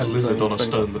 15. A lizard 20, on a 20.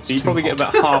 stone that's So you too probably get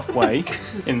hot. about halfway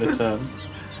in the turn.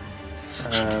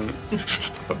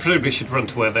 But presumably we should run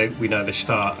to where we know they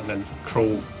start and then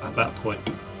crawl at that point.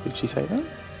 Did she say that?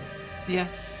 Yeah.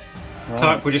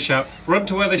 Type, we just shout, run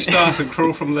to where they start and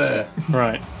crawl from there.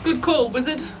 Right. Good call,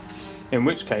 wizard. In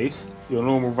which case, your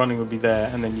normal running would be there,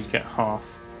 and then you'd get half.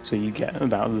 So you get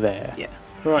about there. Yeah.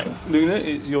 Right, Luna,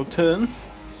 it's your turn.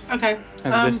 Okay.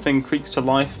 As this thing creaks to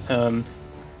life, I'm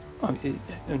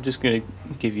just going to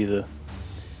give you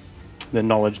the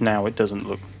knowledge now. It doesn't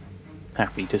look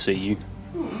happy to see you.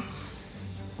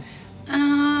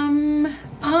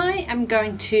 I am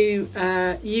going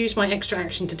to use my extra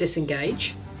action to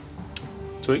disengage,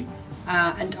 Sweet.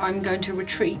 and I'm going to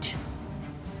retreat.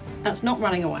 That's not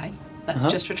running away. That's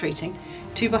just retreating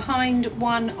to behind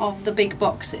one of the big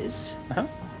boxes,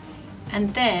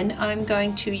 and then I'm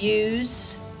going to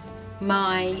use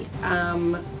my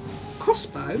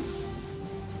crossbow,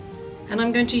 and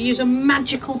I'm going to use a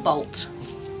magical bolt,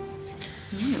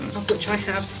 of which I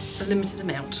have a limited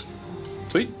amount.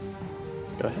 Sweet.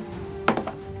 Go ahead.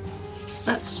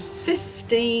 That's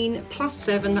 15 plus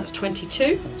 7, that's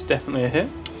 22. It's definitely a hit.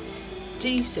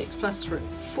 D6 plus 3,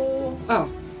 4.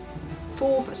 Oh,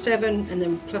 4 for 7, and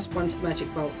then +1 for the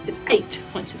magic bolt. It's 8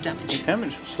 points of damage. 8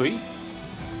 damage, sweet.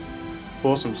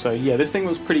 Awesome. So yeah, this thing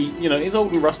looks pretty. It's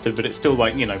old and rusted, but it's still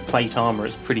like plate armor.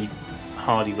 It's pretty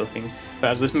hardy looking. But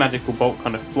as this magical bolt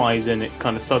kind of flies in, it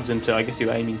kind of thuds into. I guess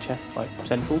you're aiming chest, like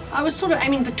central. I was sort of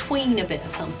aiming between a bit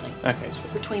of something. Okay,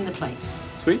 sweet. Between the plates.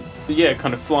 Sweet. But yeah, it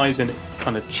kind of flies in. It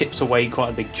kind of chips away quite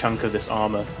a big chunk of this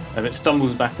armor, and it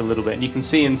stumbles back a little bit. And you can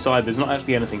see inside. There's not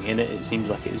actually anything in it. It seems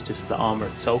like it is just the armor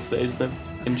itself that is the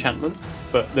enchantment.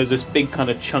 But there's this big kind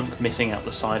of chunk missing out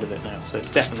the side of it now. So it's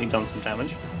definitely done some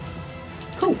damage.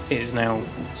 Cool. It is now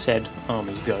said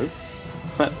armor's go.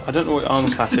 But I don't know what armor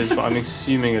class is, but I'm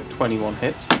assuming a 21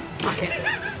 hits. Fuck it.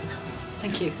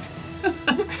 Thank you.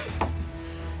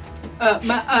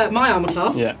 My armor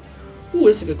class? Yeah. Ooh,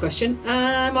 that's a good question.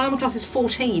 My armor class is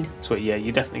 14. Sweet, yeah,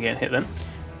 you're definitely getting hit then.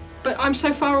 But I'm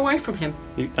so far away from him.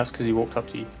 That's because he walked up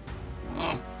to you.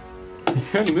 You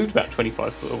only moved about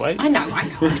 25 foot away. I know. I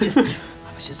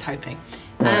was just hoping.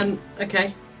 Right.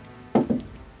 Okay.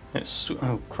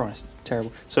 Oh Christ, it's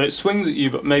terrible. So it swings at you,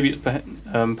 but maybe it's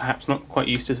perhaps not quite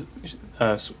used to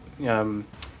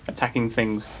attacking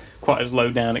things quite as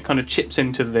low down. It kind of chips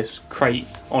into this crate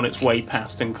on its way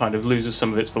past and kind of loses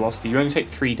some of its velocity. You only take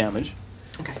 3 damage.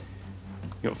 Okay.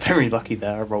 You're very lucky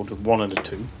there. I rolled a 1 and a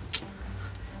 2.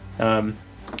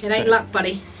 It ain't luck,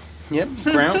 buddy. Yep,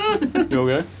 ground. You'll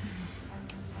go.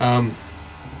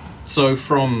 So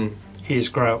from Here's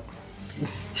Grout.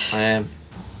 I am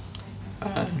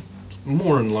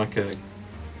more in like a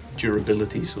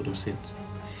durability sort of sense,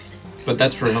 but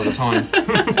that's for another time.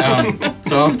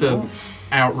 So after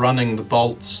outrunning the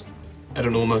bolts at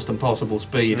an almost impossible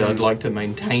speed, I'd like to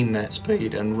maintain that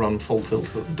speed and run full tilt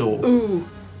at the door. Ooh.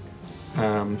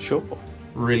 Sure.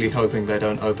 Really hoping they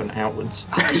don't open outwards.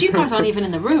 Because you guys aren't even in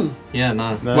the room. Yeah,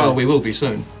 no. No. Well, we will be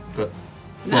soon, but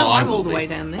No, well, I I'm will all the be. way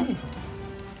down there.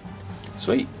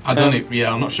 Sweet. I don't.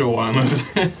 Yeah, I'm not sure why I'm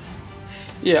over there.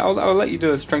 Yeah, I'll let you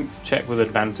do a strength check with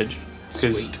advantage.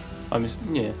 'Cause Sweet.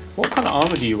 Yeah. What kind of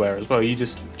armor do you wear as well? You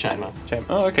just Chainmail.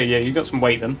 Oh, okay. Yeah, you got some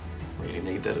weight then. Really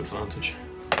need that advantage.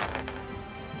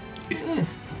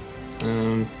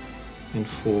 And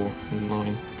 4,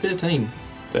 9, 13.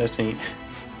 13.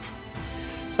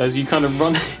 So as you kind of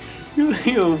run, you're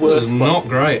the That worst. was not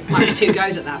great. Might be 2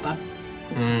 goes at that, bud.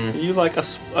 You like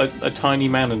a tiny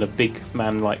man in a big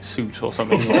man like suit or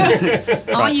something. Like.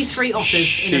 Are you 3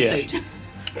 otters in a Yeah. suit?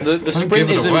 The sprint give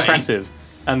it is away. impressive,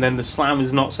 and then the slam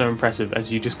is not so impressive as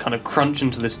you just kind of crunch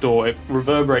into this door. It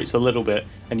reverberates a little bit,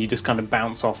 and you just kind of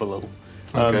bounce off a little.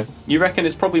 Okay. You reckon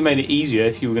it's probably made it easier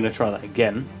if you were going to try that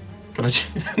again? Can I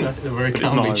very It's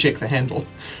calmly not. check the handle?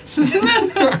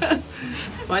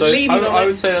 By So leaning on I it.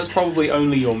 would say that's probably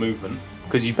only your movement,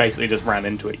 because you basically just ran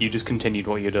into it. You just continued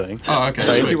what you're doing. Oh, okay. So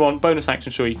if sweet. you want bonus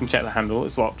action, sure, you can check the handle.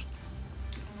 It's locked.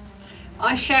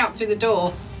 I shout through the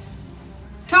door.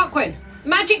 Tarquin,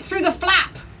 magic through the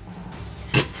flap!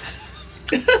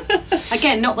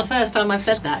 Again, not the first time I've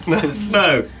said that.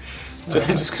 No.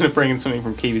 Just going to bring in something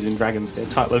from Kiwis and Dragons here.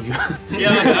 Title of your Yeah,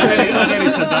 I nearly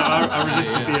said that. I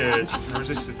resisted the urge. I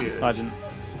resisted the urge. legend.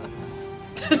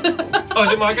 Oh,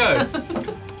 is it my go?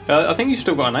 I think you've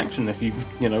still got an action if you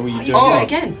know, what you You do. can do Oh. it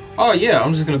again. Oh yeah,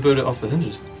 I'm just going to boot it off the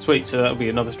hinges. Sweet, so that'll be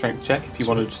another strength check if you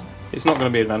wanted. It's not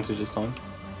going to be advantage this time.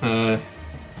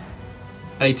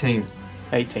 18.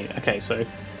 18. Okay, so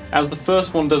as the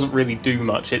first one doesn't really do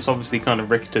much, it's obviously kind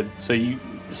of ricketed. So you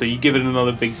give it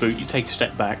another big boot. You take a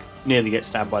step back, nearly get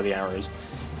stabbed by the arrows.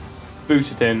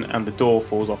 Boot it in, and the door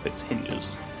falls off its hinges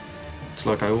It's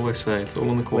like I always say, it's all in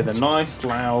the with cords. a nice,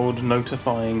 loud,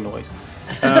 notifying noise.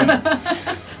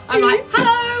 I'm like,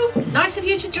 hello! Nice of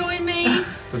you to join me.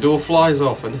 The door flies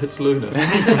off and hits Luna.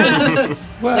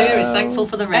 Luna is thankful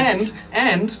for the rest.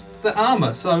 and the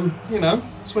armour, so,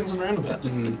 swings and roundabouts.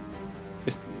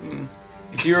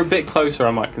 If you're a bit closer,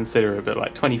 I might consider it, but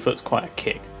like 20 foot's quite a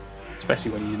kick,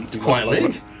 especially when you didn't. It's quite a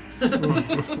leg.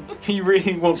 He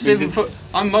really wants me 7 to. foot.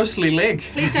 I'm mostly leg.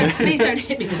 Please don't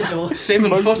hit me with the door. 7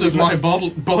 foot of my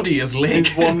body is leg.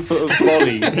 1 foot of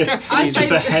body. I Just a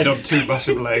saved, head on 2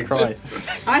 massive legs. Christ,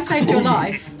 I saved your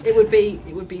life. It would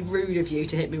be rude of you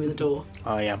to hit me with a door.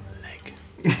 I am leg.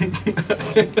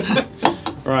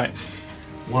 Right,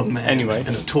 One man Anyway.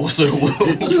 in a torso world.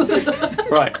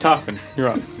 right, Tarquin, you're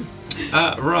up.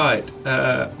 Right.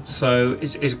 So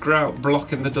is Grout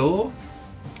blocking the door?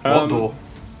 What door?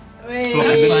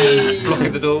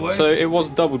 Blocking the doorway? So it was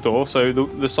double door. So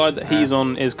the side that he's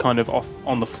on is kind of off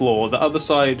on the floor. The other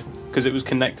side because it was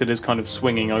connected as kind of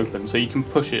swinging open, so you can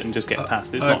push it and just get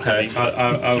past. It's not Okay, heavy.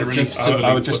 I would Really just, civilly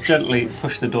I would just pushed. gently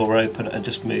push the door open and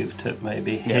just move to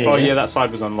maybe here. Oh yeah, that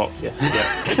side was unlocked. Yeah.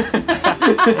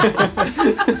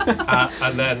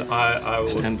 And then I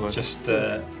Stand by. will just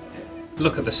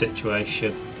look at the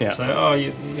situation. Yeah. Say, oh,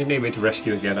 you need me to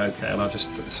rescue again? Okay, and I'll just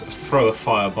throw a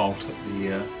firebolt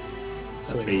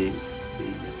at the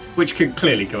which could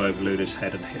clearly go over Luna's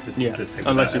head and hit the, Yeah. the thing.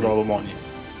 Unless you without roll a 1. Yeah. any-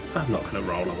 I'm not going to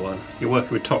roll a one. You're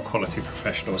working with top quality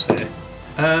professionals here.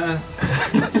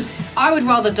 I would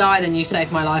rather die than you save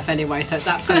my life anyway, so it's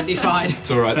absolutely fine. It's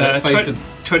alright, that face to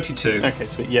 22. Okay,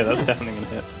 sweet. Yeah, that's definitely going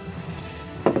to hit.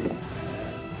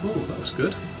 Oh, that was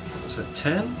good. That was a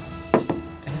 10.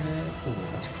 Oh,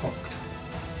 that's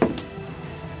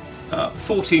cocked.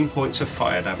 14 points of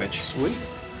fire damage. Sweet.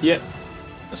 Yeah.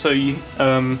 So you,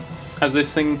 as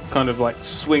this thing kind of like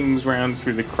swings round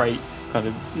through the crate, kind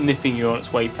of nipping you on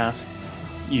its way past,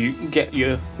 you get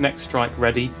your next strike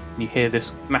ready, and you hear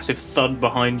this massive thud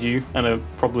behind you, and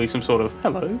probably some sort of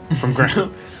hello from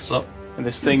ground. What's up? And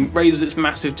this thing raises its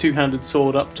massive two-handed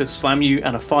sword up to slam you,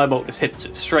 and a firebolt just hits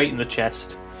it straight in the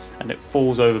chest, and it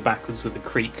falls over backwards with the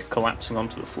creak collapsing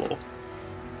onto the floor.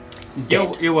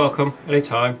 You're welcome.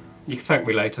 Anytime. You can thank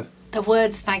me later. The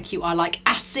words thank you are like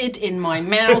acid in my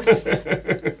mouth.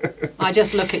 I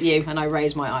just look at you and I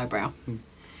raise my eyebrow.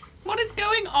 What is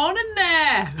going on in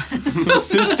there?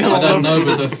 still, I don't on, know,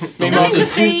 but the Nothing to wizard,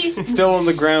 see. still on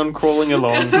the ground, crawling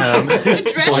along. The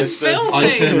dress is filthy. I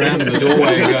turn around in the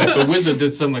doorway and go, the wizard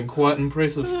did something quite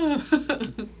impressive.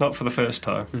 Not for the first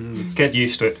time. Get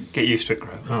used to it. Get used to it,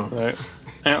 Graham. Oh. Right.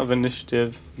 Out of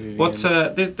initiative. moving What's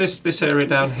in. this area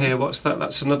down here? What's that?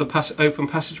 That's another open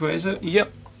passageway, is it?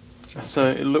 Yep. So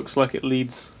it looks like it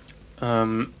leads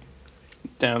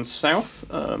down south.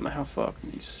 How far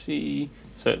can you see?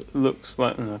 So it looks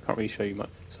like... I can't really show you much.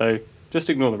 So just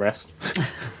ignore the rest.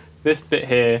 This bit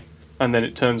here, and then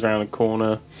it turns around a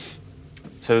corner.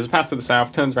 So there's a path to the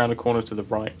south, turns around a corner to the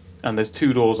right, and there's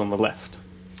 2 doors on the left.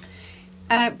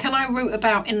 Can I root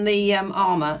about in the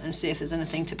armour and see if there's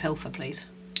anything to pilfer, please?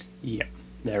 Yep,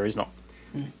 there is not.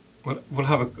 We'll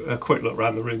have a quick look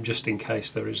around the room just in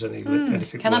case there is anything.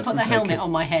 Can I worth put the taking. helmet on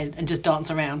my head and just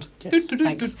dance around? Yes.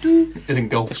 Thanks. It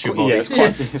engulfs your body. Yeah,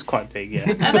 it's quite big,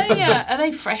 yeah. Are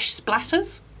they fresh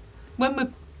splatters? When were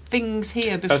things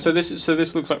here before? So this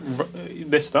looks like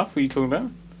this stuff. What are you talking about?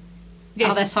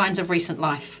 Are there signs of recent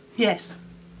life? Yes.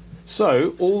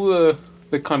 So all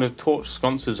the kind of torch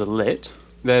sconces are lit.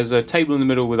 There's a table in the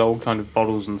middle with old kind of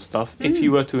bottles and stuff. If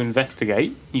you were to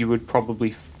investigate, you would probably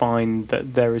find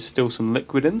that there is still some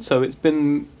liquid in. So it's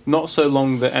been not so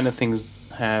long that anything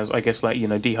has, I guess, like,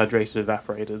 dehydrated,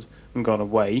 evaporated, and gone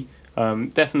away.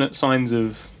 Definite signs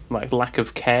of like lack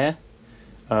of care.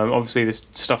 Obviously, this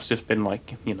stuff's just been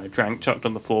drank, chucked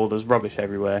on the floor. There's rubbish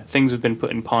everywhere. Things have been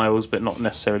put in piles, but not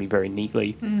necessarily very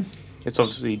neatly. It's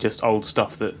obviously just old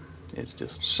stuff that it's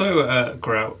just. So,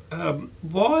 Grout,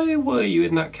 why were you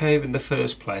in that cave in the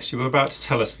first place? You were about to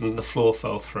tell us that the floor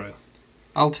fell through.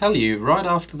 I'll tell you, right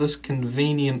after this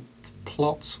convenient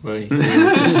plot swing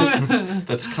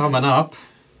that's coming up.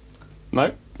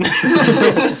 No. No,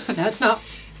 it's not.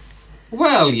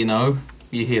 Well,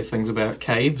 you hear things about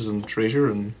caves and treasure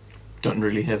and don't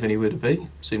really have anywhere to be.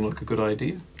 Seemed like a good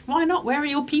idea. Why not? Where are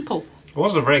your people? It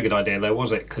wasn't a very good idea, though,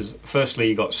 was it? Because firstly,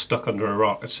 you got stuck under a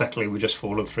rock, and secondly, we just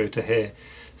fallen through to here.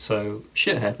 So,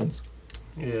 Shit happens.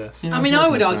 yeah. Yeah, I mean, what I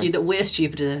can would say? argue that we're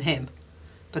stupider than him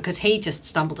because he just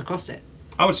stumbled across it.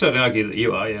 I would certainly argue that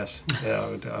you are, yes. Yeah,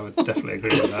 I would definitely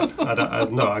agree with that. I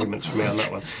have no arguments for me on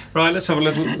that one. Right, let's have a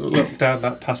little look down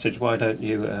that passage. Why don't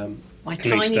you... My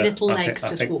Calista, tiny little I legs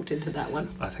think- just walked into that one.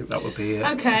 I think that would be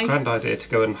Okay. a grand idea to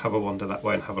go and have a wander that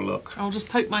way and have a look. I'll just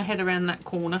poke my head around that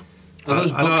corner. Are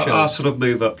those And I'll bookshelves? sort of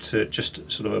move up to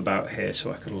just sort of about here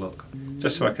so I can look.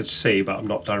 Just so I could see, but I'm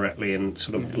not directly in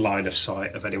sort of line of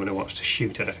sight of anyone who wants to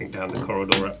shoot anything down the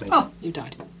corridor at me. Oh, you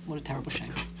died. What a terrible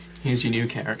shame. Here's your new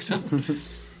character.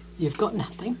 You've got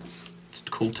nothing. It's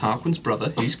called Tarquin's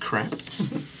brother. He's crap.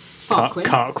 Farquin.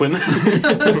 Carquin.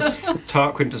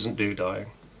 Tarquin doesn't do dying.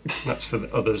 That's for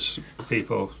the others,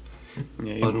 people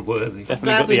Yeah, you've unworthy. definitely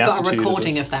Glad got we've the got a attitude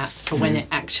recording it. of that for when it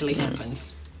actually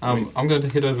happens. I'm going to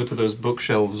head over to those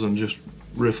bookshelves and just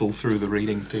riffle through the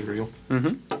reading material,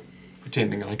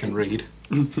 pretending I can read.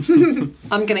 I'm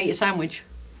going to eat a sandwich.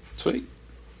 Sweet.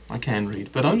 I can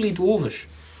read, but only Dwarvish.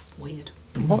 Weird.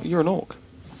 What? You're an orc?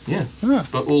 Yeah, Ah.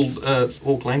 but all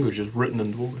Orc language is written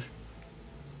in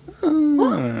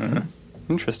Dwarvish.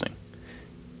 Interesting.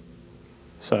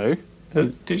 So,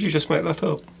 Did you just make that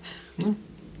up?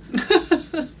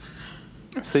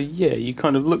 So yeah, you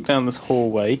kind of look down this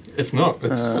hallway. If not,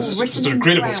 it's written an in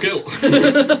incredible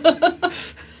grout.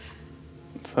 skill.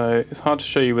 So it's hard to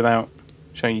show you without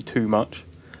showing you too much.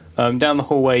 Down the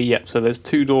hallway, yep. So there's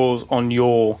 2 doors on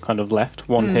your kind of left,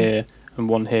 one here and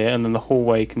one here, and then the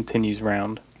hallway continues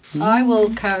round. I will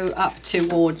go up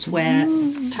towards where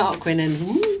Tarquin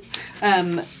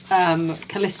and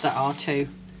Callista are too.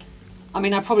 I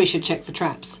mean, I probably should check for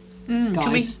traps,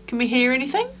 guys. Can we hear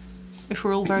anything? If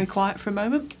we're all very quiet for a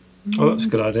moment. Oh, that's a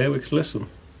good idea. We could listen.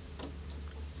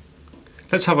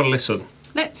 Let's have a listen.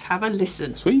 Let's have a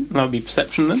listen. Sweet. That would be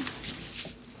perception then.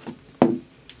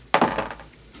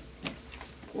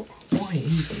 Why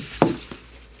even?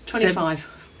 25.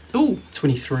 Ooh,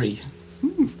 23.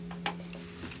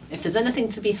 If there's anything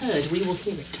to be heard, we will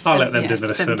hear it. I'll let them yeah, do the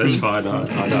listen. 17. It's fine.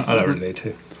 I don't really need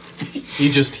to. You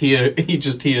just hear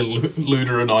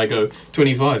Luda and I go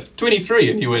 25,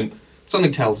 23, and you went.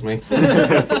 Something tells me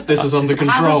this is under Have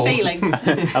control. a feeling.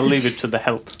 I'll leave it to the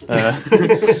help.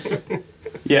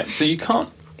 Yeah, so you can't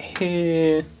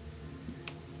hear...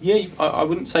 Yeah, I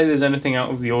wouldn't say there's anything out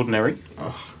of the ordinary.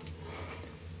 Ugh.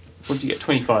 What did you get?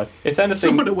 25. If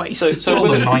anything... What a waste. So Well,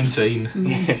 with, a a,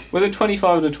 19. with a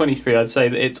 25 and a 23, I'd say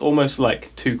that it's almost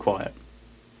like too quiet.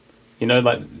 You know,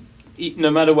 like,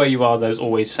 no matter where you are, there's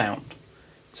always sound.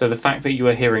 So the fact that you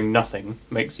are hearing nothing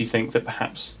makes you think that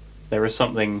perhaps there is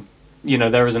something... You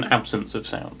know, there is an absence of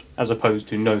sound, as opposed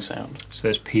to no sound. So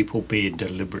there's people being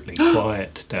deliberately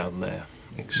quiet down there,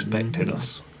 expecting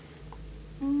us.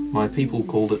 My people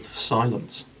called it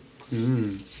silence.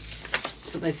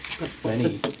 But they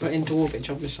Many. put in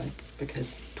Dwarvage, obviously,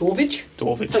 because Dwarvage.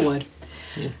 Dwarven. It's a word.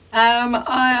 Yeah.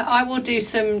 I will do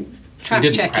some trap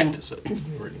we didn't checking. practice it.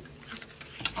 Really.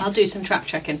 I'll do some trap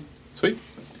checking. Sweet.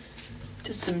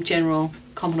 Just some general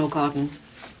common or garden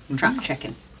trap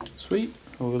checking. Sweet.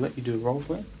 I will let you do a roll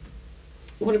for it.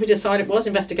 What did we decide it was?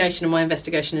 Investigation, and my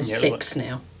investigation is Yeah, 6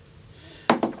 now.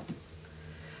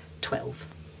 12.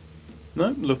 No,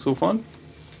 looks all fine.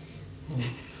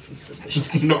 I'm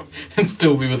suspicious. Not, and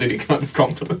still be with any kind of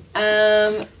confidence.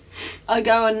 I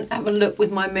go and have a look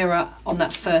with my mirror on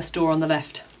that first door on the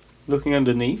left. Looking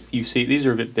underneath, you see these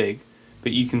are a bit big,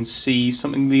 but you can see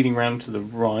something leading round to the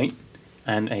right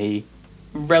and a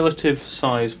relative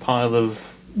size pile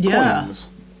of Yeah. coins.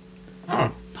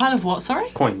 Oh, Pile of what, sorry?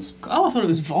 Coins. Oh, I thought it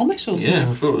was vomit or something. yeah,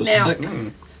 I thought it was Now- sick.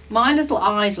 My little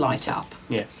eyes light up,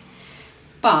 Yes.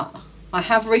 but I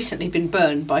have recently been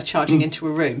burned by charging into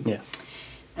a room. Yes.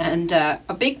 And a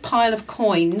big pile of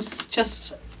coins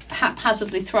just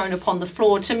haphazardly thrown upon the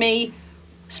floor to me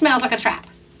smells like a trap.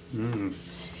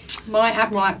 My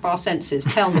Admiral Akbar senses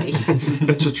tell me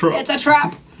It's a trap. it's a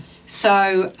trap.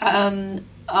 So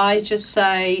I just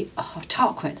say, oh,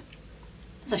 Tarquin,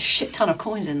 there's a shit ton of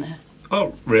coins in there.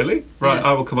 Oh, really? Right, Yeah.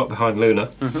 I will come up behind Luna.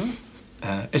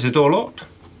 Is the door locked?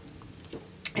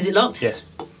 Is it locked? Yes.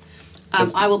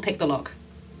 I will pick the lock.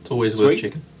 It's always worth Sweet.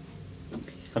 chicken.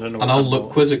 I don't know. And what I'll that look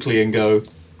was. quizzically and go,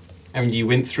 and you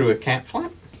went through a cat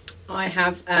flap? I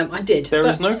have, I did. There but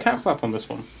is no cat flap on this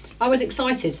one. I was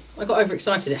excited. I got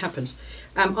overexcited. It happens.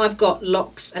 I've got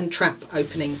locks and trap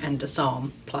opening and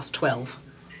disarm plus 12.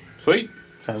 Sweet.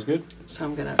 Sounds good. So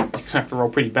I'm gonna You have to roll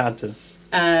pretty bad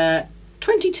to.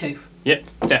 22. Yep,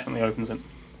 definitely opens it.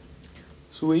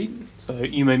 Sweet. So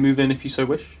you may move in if you so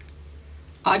wish.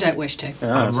 I don't wish to.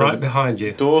 I'm so right the behind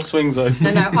you. Door swings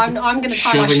open. No, I'm going to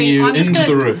tie my Shoving shoe. you I'm just into gonna,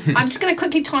 the room. I'm just going to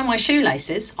quickly tie my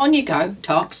shoelaces. On you go,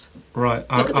 Tarks. Right,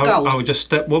 Look at the gold. I will just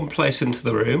step one place into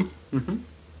the room. Mhm.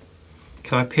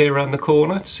 Can I peer around the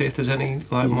corner to see if there's any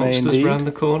like You may monsters indeed. around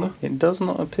the corner? It does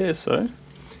not appear so.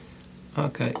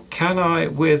 Okay. Can I,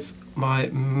 with my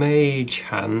mage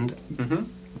hand, Mm-hmm.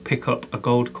 pick up a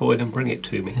gold coin and bring it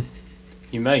to me?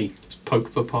 You may. Just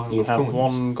poke the pile You of have coins.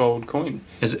 one gold coin.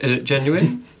 Is it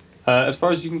genuine? As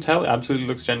far as you can tell, it absolutely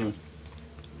looks genuine.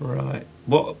 Right.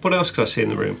 What else can I see in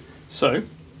the room? So,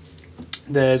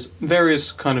 there's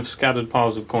various kind of scattered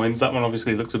piles of coins. That one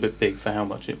obviously looks a bit big for how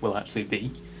much it will actually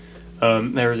be.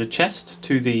 There is a chest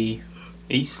to the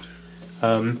east.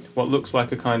 What looks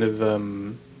like a kind of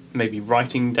maybe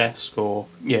writing desk or,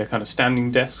 yeah, kind of standing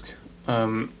desk.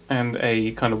 And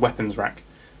a kind of weapons rack.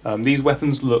 These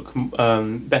weapons look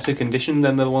better conditioned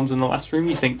than the ones in the last room.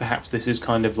 You think perhaps this is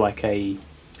kind of like a,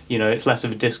 you know, it's less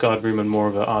of a discard room and more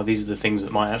of a, these are the things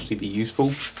that might actually be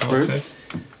useful room.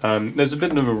 Okay. There's a bit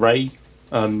of an array.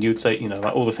 You would say, you know,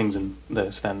 like all the things in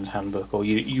the standard handbook, or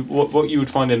what you would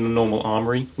find in a normal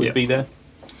armory would Yeah. be there.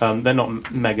 They're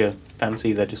not mega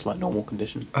fancy. They're just like normal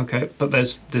condition. Okay, but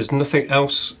there's nothing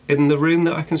else in the room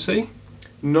that I can see?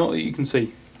 Not that you can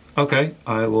see. Okay,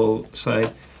 I will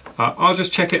say I'll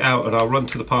just check it out and I'll run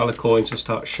to the pile of coins and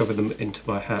start shoving them into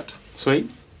my hat. Sweet.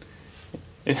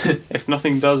 If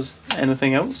nothing does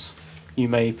anything else, you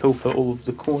may pilfer all of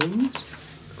the coins.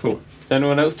 Cool. Is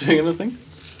anyone else doing anything?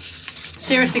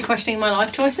 Seriously questioning my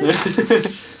life choices?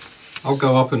 I'll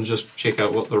go up and just check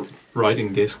out what the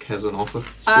writing desk has on offer.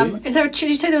 Is there? Did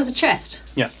you say there was a chest?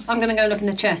 Yeah. I'm going to go look in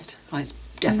the chest. Oh, it's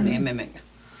definitely a mimic.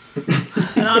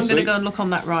 And I'm going to go and look on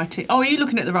that writing. Oh, are you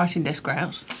looking at the writing desk,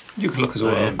 Grout? You can look as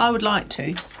well. I would like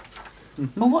to.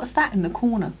 Well, what's that in the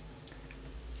corner?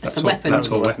 It's the all- weapons.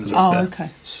 That's all weapons. Oh, there. okay.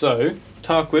 So,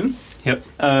 Tarquin,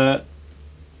 Yep.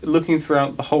 looking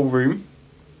throughout the whole room,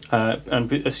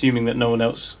 and assuming that no one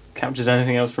else captures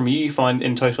anything else from you, you find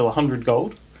in total 100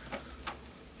 gold.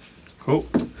 Cool.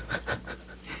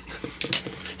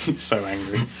 He's so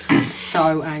angry.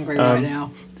 So angry right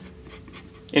now.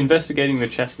 Investigating the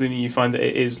chest, then you find that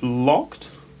it is locked.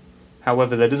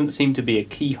 However, there doesn't seem to be a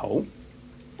keyhole.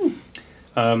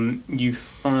 You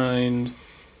find...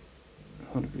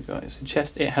 What have we got? It's a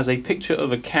chest. It has a picture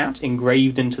of a cat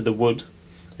engraved into the wood.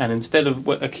 And instead of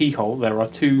a keyhole, there are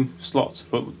 2 slots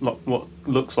for what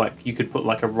looks like you could put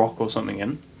like a rock or something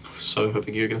in. So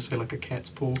hoping you were going to say like a cat's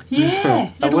paw.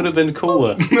 Yeah. That would have been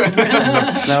cooler.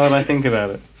 Now that I think about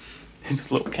it.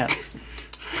 Just little cats.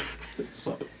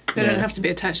 So, They don't have to be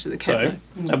attached to the cat.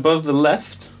 So, above the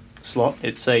left slot,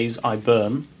 it says I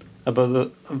burn.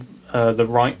 Above the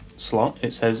right slot,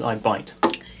 it says I bite.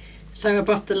 So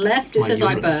above the left, it My says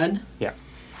I urine. burn.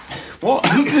 What?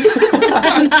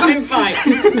 And I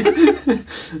bite.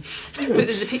 But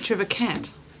there's a picture of a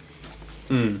cat.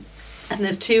 Mm. And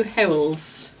there's 2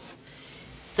 hills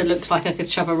that looks like I could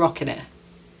shove a rock in it.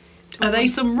 Are they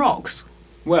some rocks?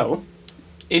 Well,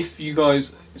 if you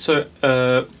guys... So,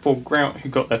 for Grout, who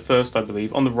got there first, I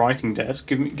believe, on the writing desk,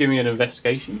 give me an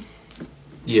investigation.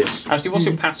 yes. Actually, what's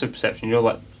your passive perception? You're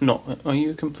like, not... Are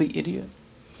you a complete idiot?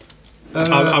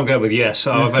 I'll go with yes.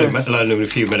 I've only learned in a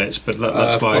few minutes, but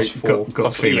that's my +4.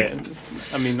 gut feeling. Yeah,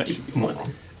 I mean, that should be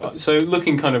fine. So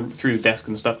looking kind of through the desk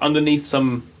and stuff, underneath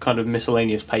some kind of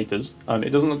miscellaneous papers, it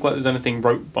doesn't look like there's anything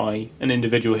wrote by an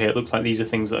individual here. It looks like these are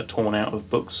things that are torn out of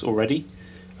books already,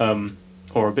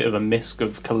 or a bit of a misc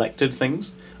of collected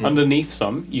things. Underneath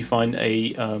some, you find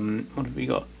a, what have we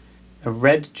got? A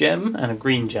red gem and a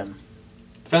green gem.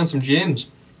 Found some gems.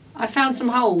 I found some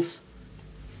holes.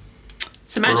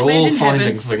 It's a match We're made all in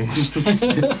finding heaven.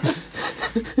 things.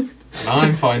 And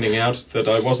I'm finding out that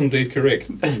I was indeed correct.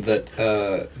 That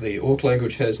the Orc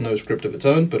language has no script of its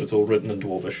own, but it's all written in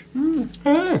Dwarvish.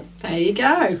 There you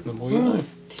go. The more you know.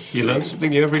 You learn something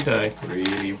new every day.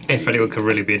 Really. If anyone can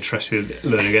really be interested in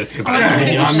learning anything about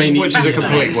I mean, which is a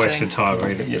complete fascinating. waste of time.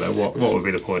 I mean, you know, what would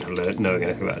be the point of knowing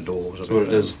anything about dwarves? That's what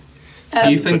it is. Um,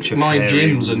 Do you think Bunch of my hairy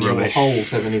gems and your rubbish. holes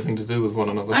have anything to do with one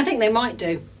another? I think they might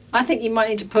do. I think you might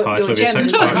need to put Title your of your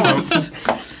gems sex in my parchment.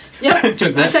 holes. Yep. Took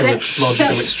I that said to it. its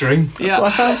logical extreme. Yeah. I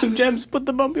found some gems. Put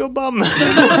them up your bum.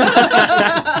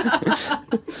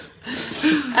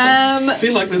 I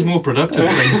feel like there's more productive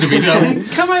things to be done.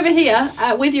 Come over here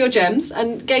with your gems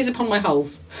and gaze upon my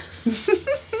holes.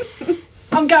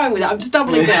 I'm going with it. I'm just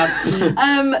doubling down.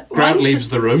 Grant one leaves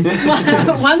the room.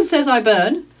 one says I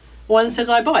burn, one says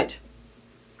I bite.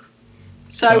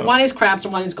 So Oh. one is crabs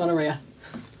and one is gonorrhea.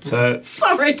 So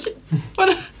Sorry.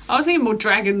 What? I was thinking more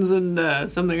dragons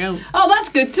and something else. Oh, that's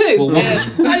good too. Well,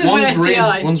 Yes. I just went one's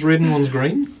STI. red, one's red and one's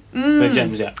green. They're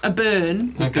gems, yeah. A burn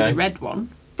would be Okay. the red one.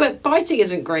 But biting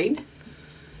isn't green.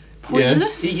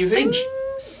 Poisonous Yeah. EUV.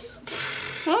 things.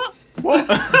 What?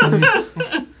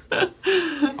 I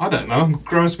don't know. I'm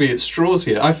grasping at straws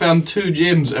here. I found 2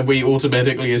 gems and we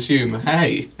automatically assume,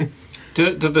 hey.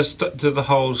 do the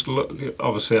holes look?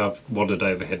 Obviously, I've wandered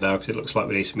over here now because it looks like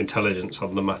we need some intelligence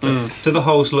on the matter. Do the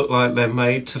holes look like they're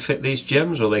made to fit these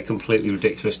gems, or are they completely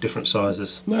ridiculous, different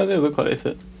sizes? No, they look like they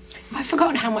fit. I've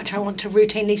forgotten how much I want to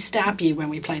routinely stab you when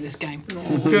we play this game.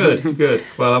 Good, good.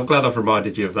 Well, I'm glad I've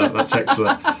reminded you of that. That's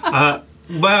excellent.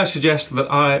 May I suggest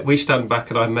that we stand back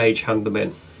and I mage hand them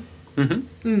in,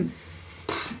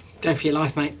 Go for your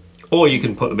life, mate. or you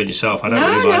can put them in yourself. I don't No,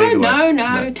 really mind either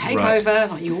no, way. take right. over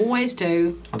like you always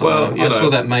do. I don't Well, know. you I know. saw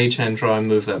that mage hand try and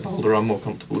move that boulder. I'm more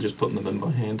comfortable just putting them in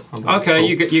by hand. Okay,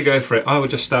 you go for it. I would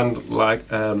just stand like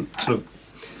sort of.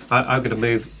 I'm going to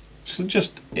move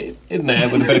just in there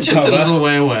with a bit of Just a cover. little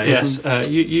way away. Yes,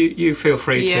 you feel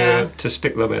free Yeah. to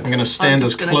stick them I'm in. going to stand I'm as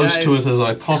just gonna close go to it as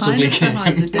I possibly kind of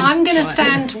behind the can. desk I'm going to right.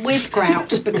 stand with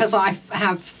Grout because I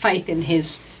have faith in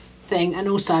his thing, and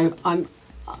also I'm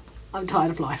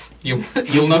tired of life.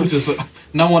 You'll notice that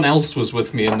no one else was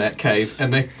with me in that cave,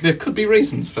 and there could be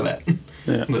reasons for that.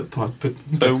 Yeah. But,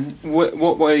 So,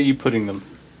 what way are you putting them?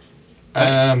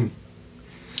 um,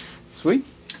 Sweet.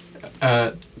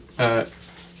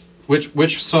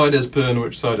 Which side is burn,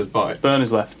 which side is bite? Burn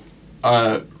is left.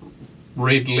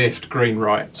 Red left, green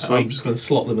right. I'm Sweet. just going to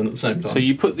slot them in at the same time. So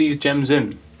you put these gems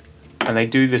in, and they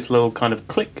do this little kind of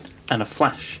click and a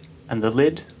flash, and the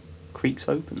lid creaks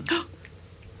open.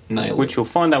 Nailed Which it. you'll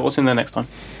find out what's in there next time.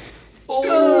 What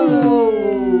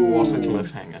a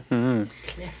cliffhanger. Mm.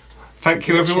 Thank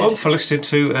you, everyone, for listening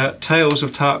to Tales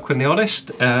of Tarquin the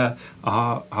Honest,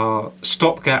 our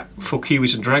stopgap for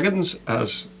Kiwis and Dragons,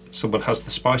 as someone has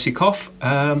the spicy cough.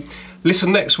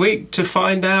 Listen next week to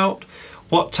find out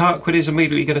what Tarquin is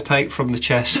immediately going to take from the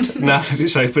chest now that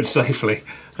it's opened safely.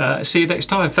 See you next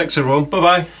time. Thanks, everyone.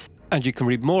 Bye-bye. And you can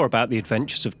read more about the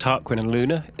adventures of Tarquin and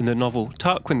Luna in the novel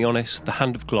Tarquin the Honest, The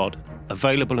Hand of Glod,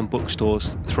 available in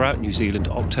bookstores throughout New Zealand,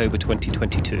 October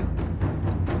 2022.